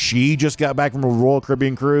 She just got back from a Royal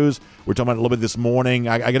Caribbean cruise. We're talking about it a little bit this morning.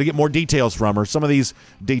 I got to get more details from her. Some of these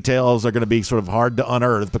details are going to be sort of hard to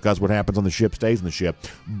unearth because what happens on the ship stays on the ship.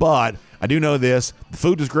 But I do know this. The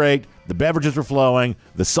food was great. The beverages were flowing.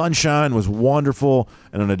 The sunshine was wonderful.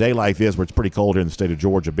 And on a day like this where it's pretty cold here in the state of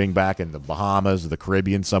Georgia, being back in the Bahamas or the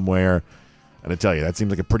Caribbean somewhere, and I tell you, that seems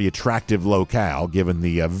like a pretty attractive locale given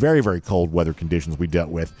the very, very cold weather conditions we dealt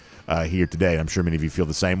with here today. I'm sure many of you feel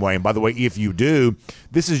the same way. And by the way, if you do,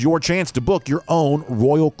 this is your chance to book your own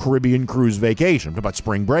Royal Caribbean cruise vacation. I'm talking about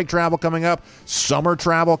spring break travel coming up, summer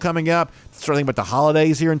travel coming up. start thinking about the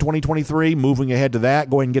holidays here in 2023, moving ahead to that,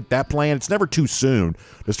 go ahead and get that planned. It's never too soon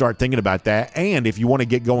to start thinking about that. And if you want to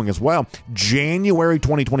get going as well, January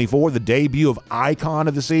 2024, the debut of Icon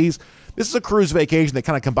of the Seas. This is a cruise vacation that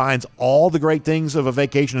kind of combines all the great things of a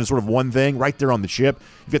vacation in sort of one thing right there on the ship.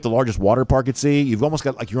 You've got the largest water park at sea. You've almost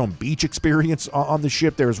got like your own beach experience on the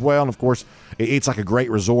ship there as well. And, of course, it's like a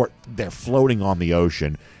great resort. They're floating on the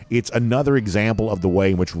ocean. It's another example of the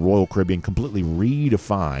way in which Royal Caribbean completely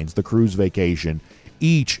redefines the cruise vacation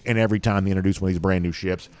each and every time they introduce one of these brand new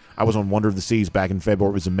ships. I was on Wonder of the Seas back in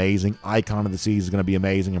February. It was amazing. Icon of the Seas is going to be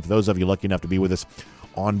amazing. And for those of you lucky enough to be with us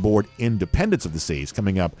on board Independence of the Seas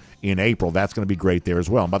coming up in April, that's going to be great there as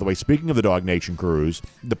well. And by the way, speaking of the DawgNation cruise,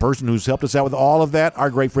 the person who's helped us out with all of that, our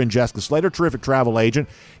great friend Jessica Slater, terrific travel agent.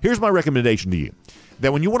 Here's my recommendation to you.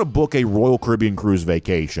 That when you want to book a Royal Caribbean cruise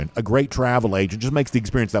vacation, a great travel agent just makes the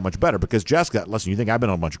experience that much better because Jessica, listen, you think I've been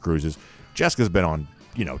on a bunch of cruises. Jessica's been on,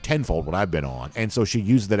 tenfold what I've been on, and so she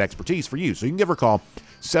uses that expertise for you. So you can give her a call,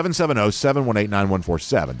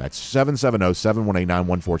 770-718-9147. That's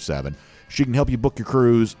 770-718-9147. She can help you book your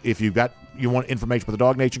cruise if you want information for the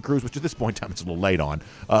DawgNation cruise, which at this point in time it's a little late on.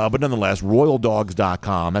 But nonetheless,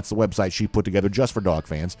 royaldogs.com. That's the website she put together just for dog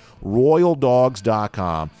fans.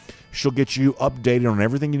 royaldogs.com. She'll get you updated on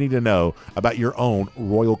everything you need to know about your own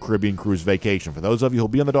Royal Caribbean cruise vacation. For those of you who'll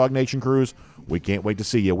be on the DawgNation cruise, we can't wait to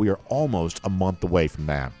see you. We are almost a month away from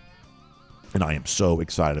that, and I am so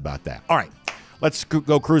excited about that. All right, let's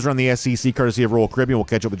go cruise around the SEC courtesy of Royal Caribbean. We'll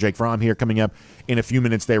catch up with Jake Fromm here coming up in a few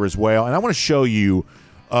minutes there as well. And I want to show you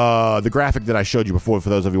the graphic that I showed you before for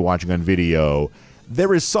those of you watching on video.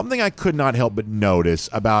 There is something I could not help but notice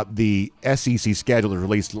about the SEC schedule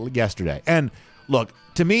released yesterday. And look,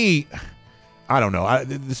 to me, I don't know.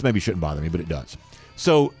 This maybe shouldn't bother me, but it does.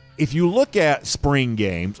 So if you look at spring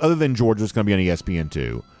games, other than Georgia's going to be on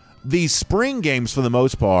ESPN2, these spring games, for the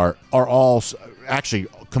most part, are all actually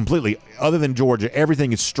completely, other than Georgia,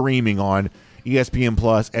 everything is streaming on ESPN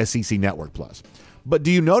Plus, SEC Network Plus. But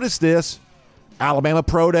do you notice this? Alabama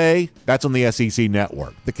Pro Day, that's on the SEC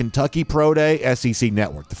Network. The Kentucky Pro Day, SEC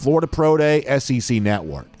Network. The Florida Pro Day, SEC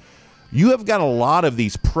Network. You have got a lot of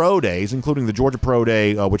these pro days, including the Georgia Pro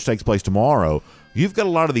Day, which takes place tomorrow. You've got a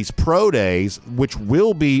lot of these pro days, which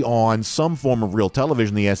will be on some form of real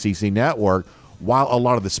television, the SEC Network, while a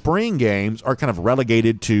lot of the spring games are kind of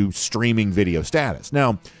relegated to streaming video status.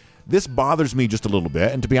 Now, this bothers me just a little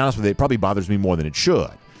bit, and to be honest with you, it probably bothers me more than it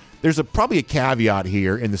should. There's probably a caveat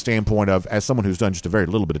here in the standpoint of, as someone who's done just a very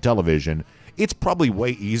little bit of television, it's probably way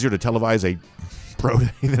easier to televise a pro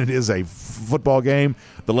day than it is a football game.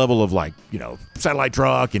 The level of satellite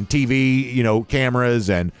truck and TV,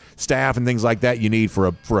 cameras and staff and things like that you need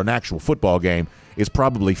for an actual football game is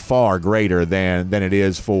probably far greater than it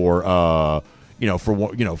is for a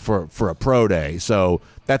pro day. So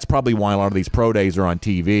that's probably why a lot of these pro days are on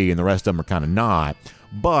TV and the rest of them are kind of not.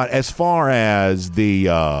 But as far as the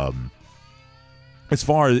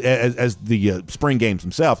spring games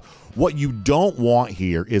themselves, what you don't want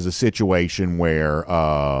here is a situation where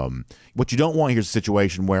all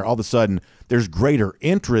of a sudden there's greater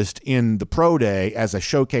interest in the pro day as a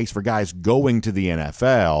showcase for guys going to the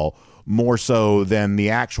NFL more so than the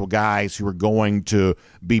actual guys who are going to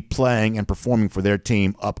be playing and performing for their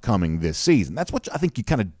team upcoming this season. That's what I think you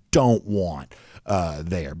kind of don't want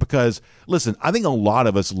there. Because, listen, I think a lot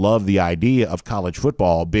of us love the idea of college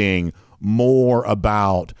football being more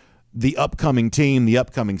about the upcoming team, the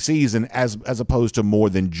upcoming season, as opposed to more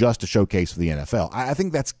than just a showcase for the NFL. I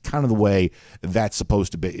think that's kind of the way that's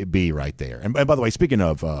supposed to be right there. And by the way, speaking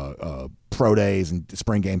of pro days and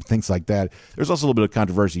spring games, things like that, there's also a little bit of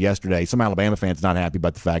controversy yesterday. Some Alabama fans not happy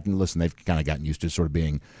about the fact, and listen, they've kind of gotten used to sort of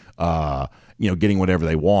being, getting whatever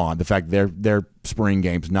they want. The fact their spring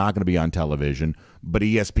game's not going to be on television, but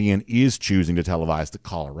ESPN is choosing to televise the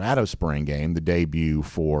Colorado spring game, the debut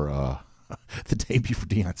for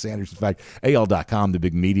Deion Sanders. In fact, AL.com, the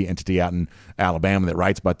big media entity out in Alabama that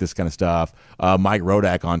writes about this kind of stuff, Mike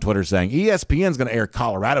Rodak on Twitter saying ESPN's going to air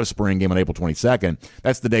Colorado spring game on April 22nd.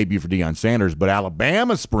 That's the debut for Deion Sanders, but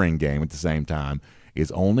Alabama's spring game at the same time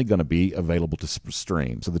is only going to be available to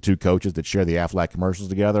stream. So the two coaches that share the Aflac commercials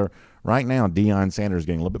together, right now Deion Sanders is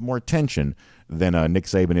getting a little bit more attention than Nick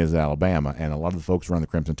Saban is at Alabama, and a lot of the folks around the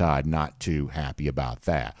Crimson Tide not too happy about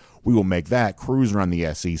that. We will make that cruise around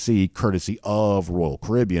the SEC courtesy of Royal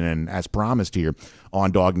Caribbean, and as promised here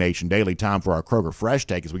on DawgNation Daily, time for our Kroger Fresh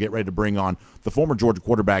Take as we get ready to bring on the former Georgia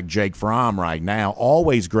quarterback Jake Fromm right now.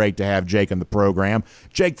 Always great to have Jake on the program.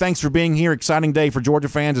 Jake, thanks for being here. Exciting day for Georgia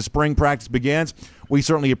fans as spring practice begins. We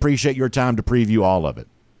certainly appreciate your time to preview all of it.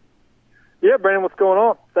 Yeah, Brandon, what's going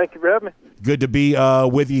on? Thank you for having me. Good to be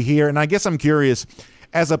with you here. And I guess I'm curious,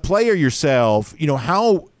 as a player yourself,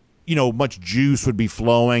 how much juice would be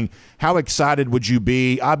flowing? How excited would you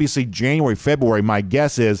be? Obviously, January, February, my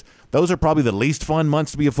guess is those are probably the least fun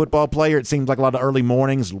months to be a football player. It seems like a lot of early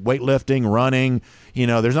mornings, weightlifting, running.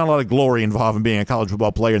 There's not a lot of glory involved in being a college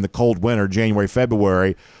football player in the cold winter, January,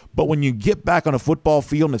 February. But when you get back on a football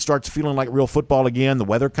field and it starts feeling like real football again, the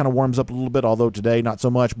weather kind of warms up a little bit, although today not so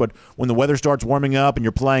much. But when the weather starts warming up and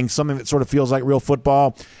you're playing something that sort of feels like real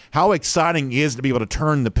football, how exciting is it to be able to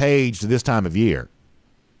turn the page to this time of year?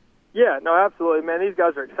 Yeah, no, absolutely, man. These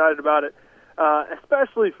guys are excited about it,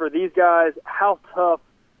 especially for these guys, how tough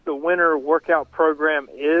the winter workout program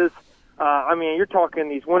is. You're talking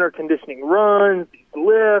these winter conditioning runs, these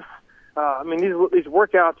lifts. These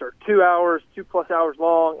workouts are 2 hours, 2+ hours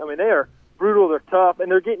long. They are brutal, they're tough, and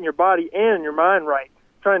they're getting your body and your mind right,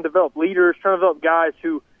 trying to develop leaders, trying to develop guys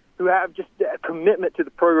who have just a commitment to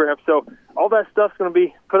the program. So all that stuff's going to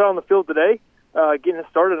be put out on the field today, getting it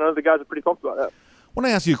started. I know the guys are pretty pumped about that. I want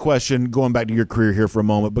to ask you a question going back to your career here for a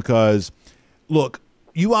moment because, look,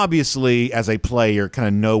 you obviously, as a player, kind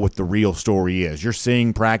of know what the real story is. You're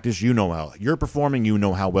seeing practice. You know how you're performing. You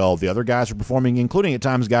know how well the other guys are performing, including at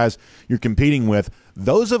times guys you're competing with.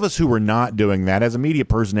 Those of us who are not doing that, as a media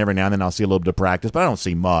person, every now and then I'll see a little bit of practice, but I don't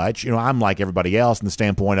see much. I'm like everybody else in the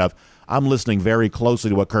standpoint of I'm listening very closely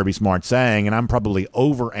to what Kirby Smart's saying, and I'm probably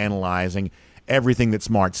overanalyzing everything that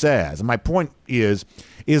Smart says. And my point is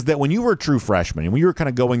that when you were a true freshman and when you were kind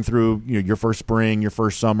of going through your first spring, your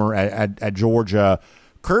first summer at Georgia,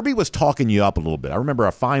 Kirby was talking you up a little bit. I remember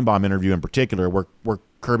a Feinbaum interview in particular where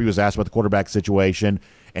Kirby was asked about the quarterback situation,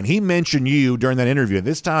 and he mentioned you during that interview.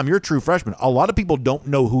 This time, you're a true freshman. A lot of people don't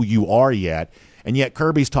know who you are yet, and yet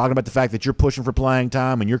Kirby's talking about the fact that you're pushing for playing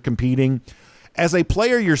time and you're competing. As a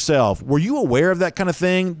player yourself, were you aware of that kind of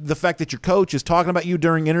thing? The fact that your coach is talking about you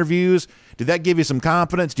during interviews, did that give you some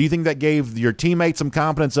confidence? Do you think that gave your teammates some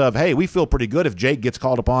confidence of, hey, we feel pretty good if Jake gets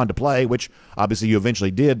called upon to play, which obviously you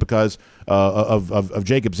eventually did because of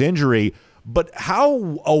Jacob's injury. But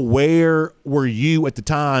how aware were you at the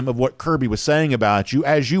time of what Kirby was saying about you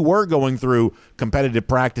as you were going through competitive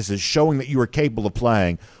practices, showing that you were capable of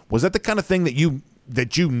playing? Was that the kind of thing that you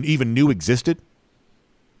even knew existed?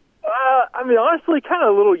 Honestly, kind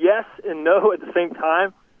of a little yes and no at the same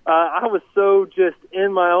time. I was so just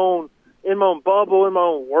in my own bubble, in my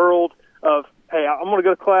own world of, hey, I'm going to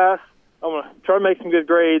go to class, I'm going to try to make some good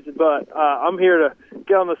grades, but I'm here to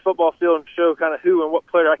get on this football field and show kind of who and what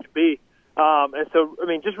player I can be.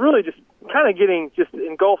 Just really just kind of getting just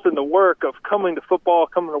engulfed in the work of coming to football,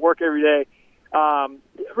 coming to work every day.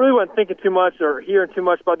 Really wasn't thinking too much or hearing too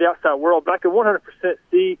much about the outside world, but I could 100%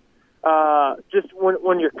 see just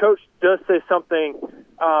when your coach does say something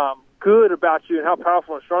good about you and how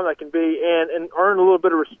powerful and strong that can be, and earn a little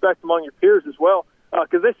bit of respect among your peers as well,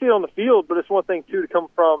 because they see it on the field, but it's one thing too to come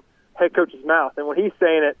from head coach's mouth, and when he's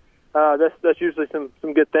saying it, that's usually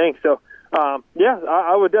some good things. So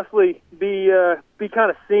I would definitely be kind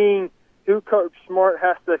of seeing who Coach Smart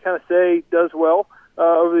has to kind of say does well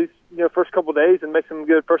over these first couple of days and make some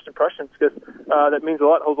good first impressions, because that means a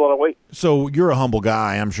lot, holds a lot of weight. So you're a humble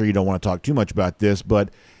guy. I'm sure you don't want to talk too much about this, but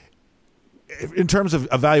in terms of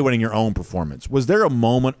evaluating your own performance, was there a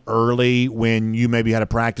moment early when you maybe had a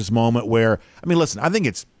practice moment where, listen, I think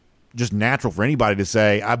it's just natural for anybody to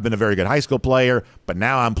say, I've been a very good high school player, but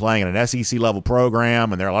now I'm playing in an SEC level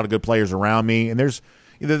program and there are a lot of good players around me. And there's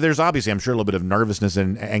obviously, I'm sure, a little bit of nervousness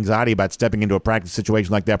and anxiety about stepping into a practice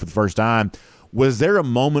situation like that for the first time. Was there a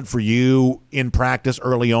moment for you in practice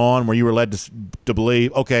early on where you were led to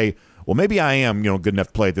believe, okay, well, maybe I am, good enough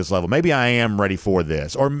to play at this level. Maybe I am ready for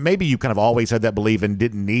this. Or maybe you kind of always had that belief and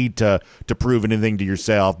didn't need to prove anything to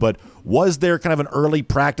yourself. But was there kind of an early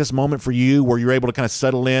practice moment for you where you were able to kind of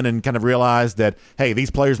settle in and kind of realize that, hey, these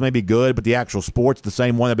players may be good, but the actual sport's the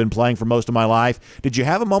same one I've been playing for most of my life? Did you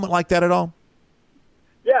have a moment like that at all?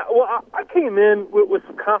 Yeah, well, I came in with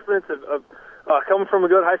some confidence of coming from a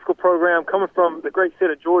good high school program, coming from the great state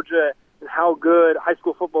of Georgia and how good high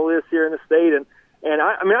school football is here in the state. And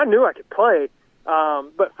I knew I could play,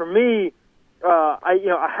 but for me,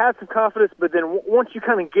 I had some confidence. But then once you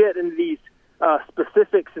kind of get into these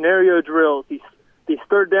specific scenario drills, these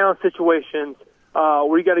third down situations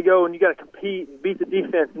where you got to go and you got to compete and beat the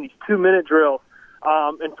defense in these 2-minute drills,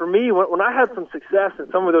 and for me, when I had some success in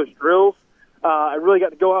some of those drills, I really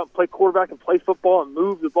got to go out and play quarterback and play football and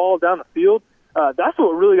move the ball down the field. That's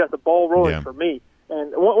what really got the ball rolling for me.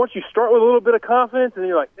 And once you start with a little bit of confidence and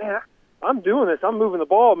you're like, man, I'm doing this, I'm moving the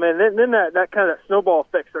ball, man, then that kind of snowball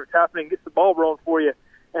effect starts happening, gets the ball rolling for you.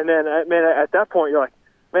 And then, at that point, you're like,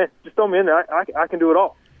 man, just throw me in there. I can do it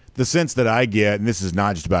all. The sense that I get, and this is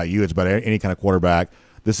not just about you, it's about any kind of quarterback,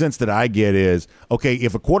 the sense that I get is, okay,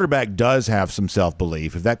 if a quarterback does have some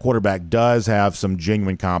self-belief, if that quarterback does have some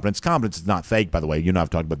genuine confidence is not fake, by the way. You and I have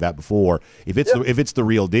talked about that before. If it's the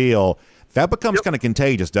real deal, that becomes kind of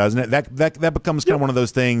contagious, doesn't it? That becomes kind of one of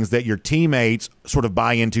those things that your teammates sort of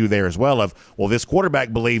buy into there as well of, well, this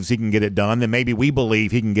quarterback believes he can get it done, then maybe we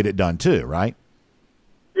believe he can get it done too, right?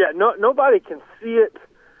 Yeah, nobody can see it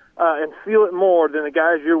and feel it more than the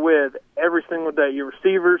guys you're with every single day. Your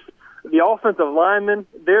receivers, the offensive linemen,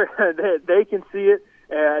 they can see it,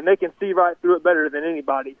 and they can see right through it better than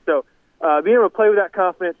anybody. So being able to play with that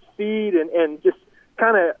confidence, feed, and just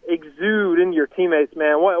kind of exude into your teammates,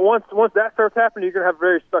 man. Once that starts happening, you're going to have a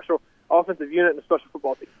very special offensive unit and a special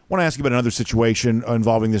football team. I want to ask you about another situation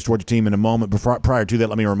involving this Georgia team in a moment. Prior to that,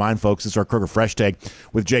 let me remind folks, this is our Kroger Fresh Take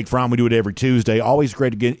with Jake Fromm. We do it every Tuesday. Always great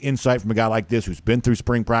to get insight from a guy like this who's been through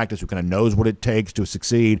spring practice, who kind of knows what it takes to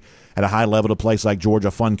succeed at a high level at a place like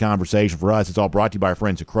Georgia. Fun conversation for us. It's all brought to you by our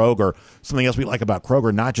friends at Kroger. Something else we like about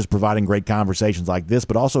Kroger, not just providing great conversations like this,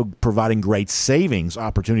 but also providing great savings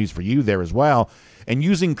opportunities for you there as well, and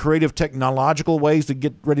using creative technological ways to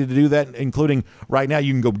get ready to do that, including right now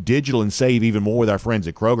you can go digital and save even more with our friends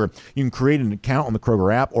at Kroger. You can create an account on the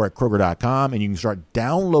Kroger app or at Kroger.com, and you can start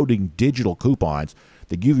downloading digital coupons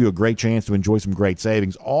that give you a great chance to enjoy some great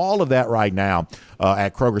savings. All of that right now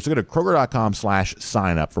at Kroger. So go to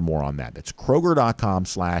Kroger.com/sign-up for more on that. That's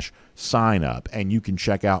Kroger.com/sign-up, and you can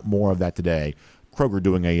check out more of that today. Kroger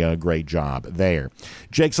doing a great job there.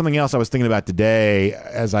 Jake, something else I was thinking about today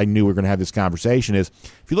as I knew we were going to have this conversation is,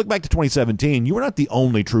 if you look back to 2017, you were not the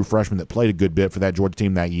only true freshman that played a good bit for that Georgia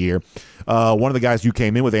team that year. One of the guys you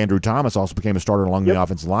came in with, Andrew Thomas, also became a starter along the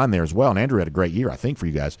offensive line there as well, and Andrew had a great year, I think, for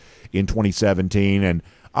you guys in 2017. And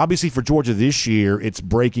obviously for Georgia this year, it's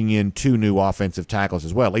breaking in 2 new offensive tackles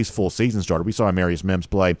as well, at least full season starter. We saw Amarius Mims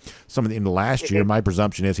play some of the end of last year. My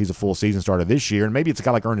presumption is he's a full season starter this year, and maybe it's a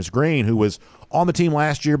guy like Ernest Green who was on the team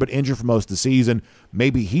last year but injured for most of the season.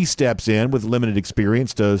 Maybe he steps in with limited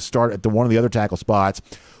experience to start at one of the other tackle spots.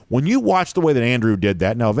 When you watch the way that Andrew did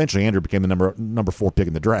that, now eventually Andrew became the number 4 pick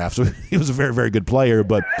in the draft, so he was a very, very good player.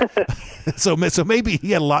 But so maybe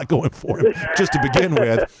he had a lot going for him just to begin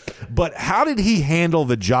with. But how did he handle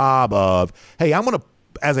the job of, hey,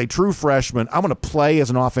 as a true freshman, I'm going to play as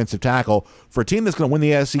an offensive tackle for a team that's going to win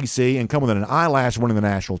the SEC and come within an eyelash of winning the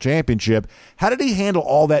national championship? How did he handle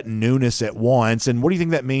all that newness at once? And what do you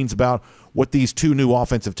think that means about what these 2 new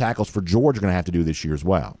offensive tackles for Georgia are going to have to do this year as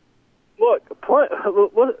well? Look,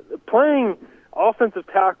 playing offensive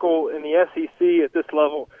tackle in the SEC at this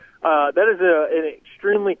level, that is an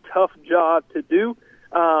extremely tough job to do.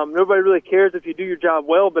 Nobody really cares if you do your job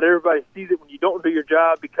well, but everybody sees it when you don't do your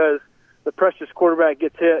job because the precious quarterback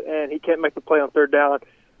gets hit and he can't make the play on third down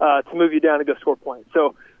to move you down and go score points.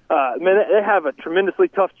 So, man, they have a tremendously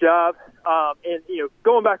tough job. And,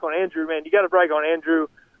 going back on Andrew, man, you got to brag on Andrew.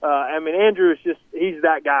 Andrew is he's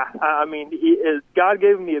that guy. God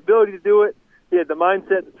gave him the ability to do it. He had the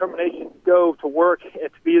mindset, determination to go to work and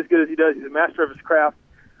to be as good as he does. He's a master of his craft.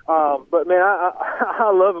 But, man,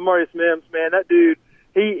 I love Amarius Mims, man. That dude,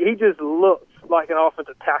 he just looks like an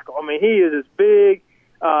offensive tackle. I mean, he is as big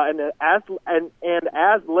and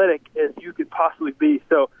athletic as you could possibly be.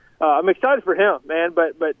 So I'm excited for him, man.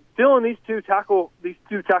 But filling these two tackle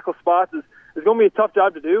spots is going to be a tough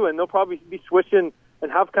job to do, and they'll probably be switching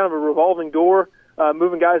and have kind of a revolving door,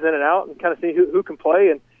 moving guys in and out and kind of see who can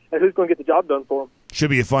play and who's going to get the job done for them. Should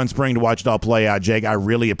be a fun spring to watch it all play out, Jake. I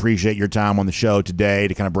really appreciate your time on the show today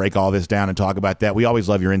to kind of break all this down and talk about that. We always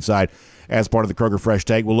love your insight as part of the Kroger Fresh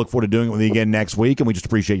Take. We'll look forward to doing it with you again next week, and we just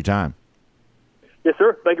appreciate your time. Yes,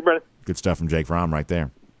 sir. Thank you, Brennan. Good stuff from Jake Fromm right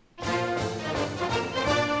there.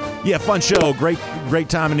 Yeah, fun show. Great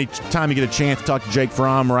time. Anytime you get a chance to talk to Jake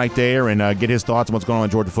Fromm right there and get his thoughts on what's going on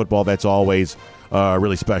in Georgia football, that's always a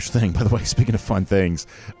really special thing. By the way, speaking of fun things,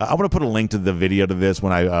 I want to put a link to the video to this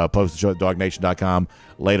when I post the show at DawgNation.com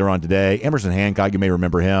later on today. Emerson Hancock, you may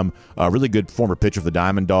remember him, a really good former pitcher for the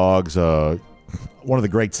Diamond Dogs. One of the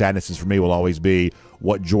great sadnesses for me will always be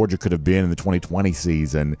what Georgia could have been in the 2020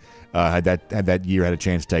 season had that year had a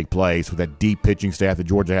chance to take place with that deep pitching staff that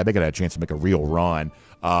Georgia had. They could have had a chance to make a real run.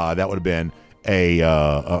 That would have been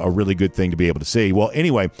a really good thing to be able to see. Well,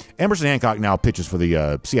 anyway, Emerson Hancock now pitches for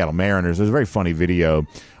the Seattle Mariners. There's a very funny video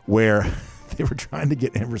where they were trying to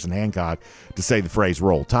get Emerson Hancock to say the phrase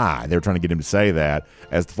 "Roll Tide." They were trying to get him to say that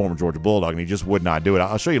as the former Georgia Bulldog, and he just would not do it.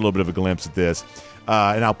 I'll show you a little bit of a glimpse at this,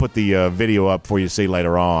 and I'll put the video up for you to see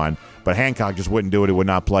later on. But Hancock just wouldn't do it. He would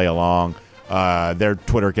not play along. Their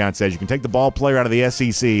Twitter account says you can take the ball player out of the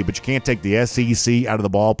SEC, but you can't take the SEC out of the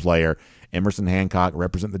ball player. Emerson Hancock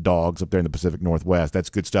represent the Dogs up there in the Pacific Northwest. That's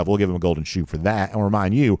good stuff. We'll give them a golden shoe for that. And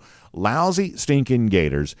remind you, lousy, stinking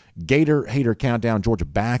Gators. Gator Hater Countdown, Georgia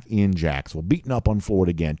back in Jacksonville. Beating up on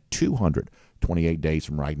Florida again, 228 days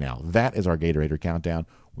from right now. That is our Gator Hater Countdown.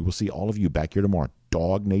 We will see all of you back here tomorrow.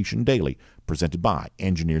 DawgNation Daily, presented by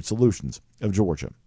Engineered Solutions of Georgia.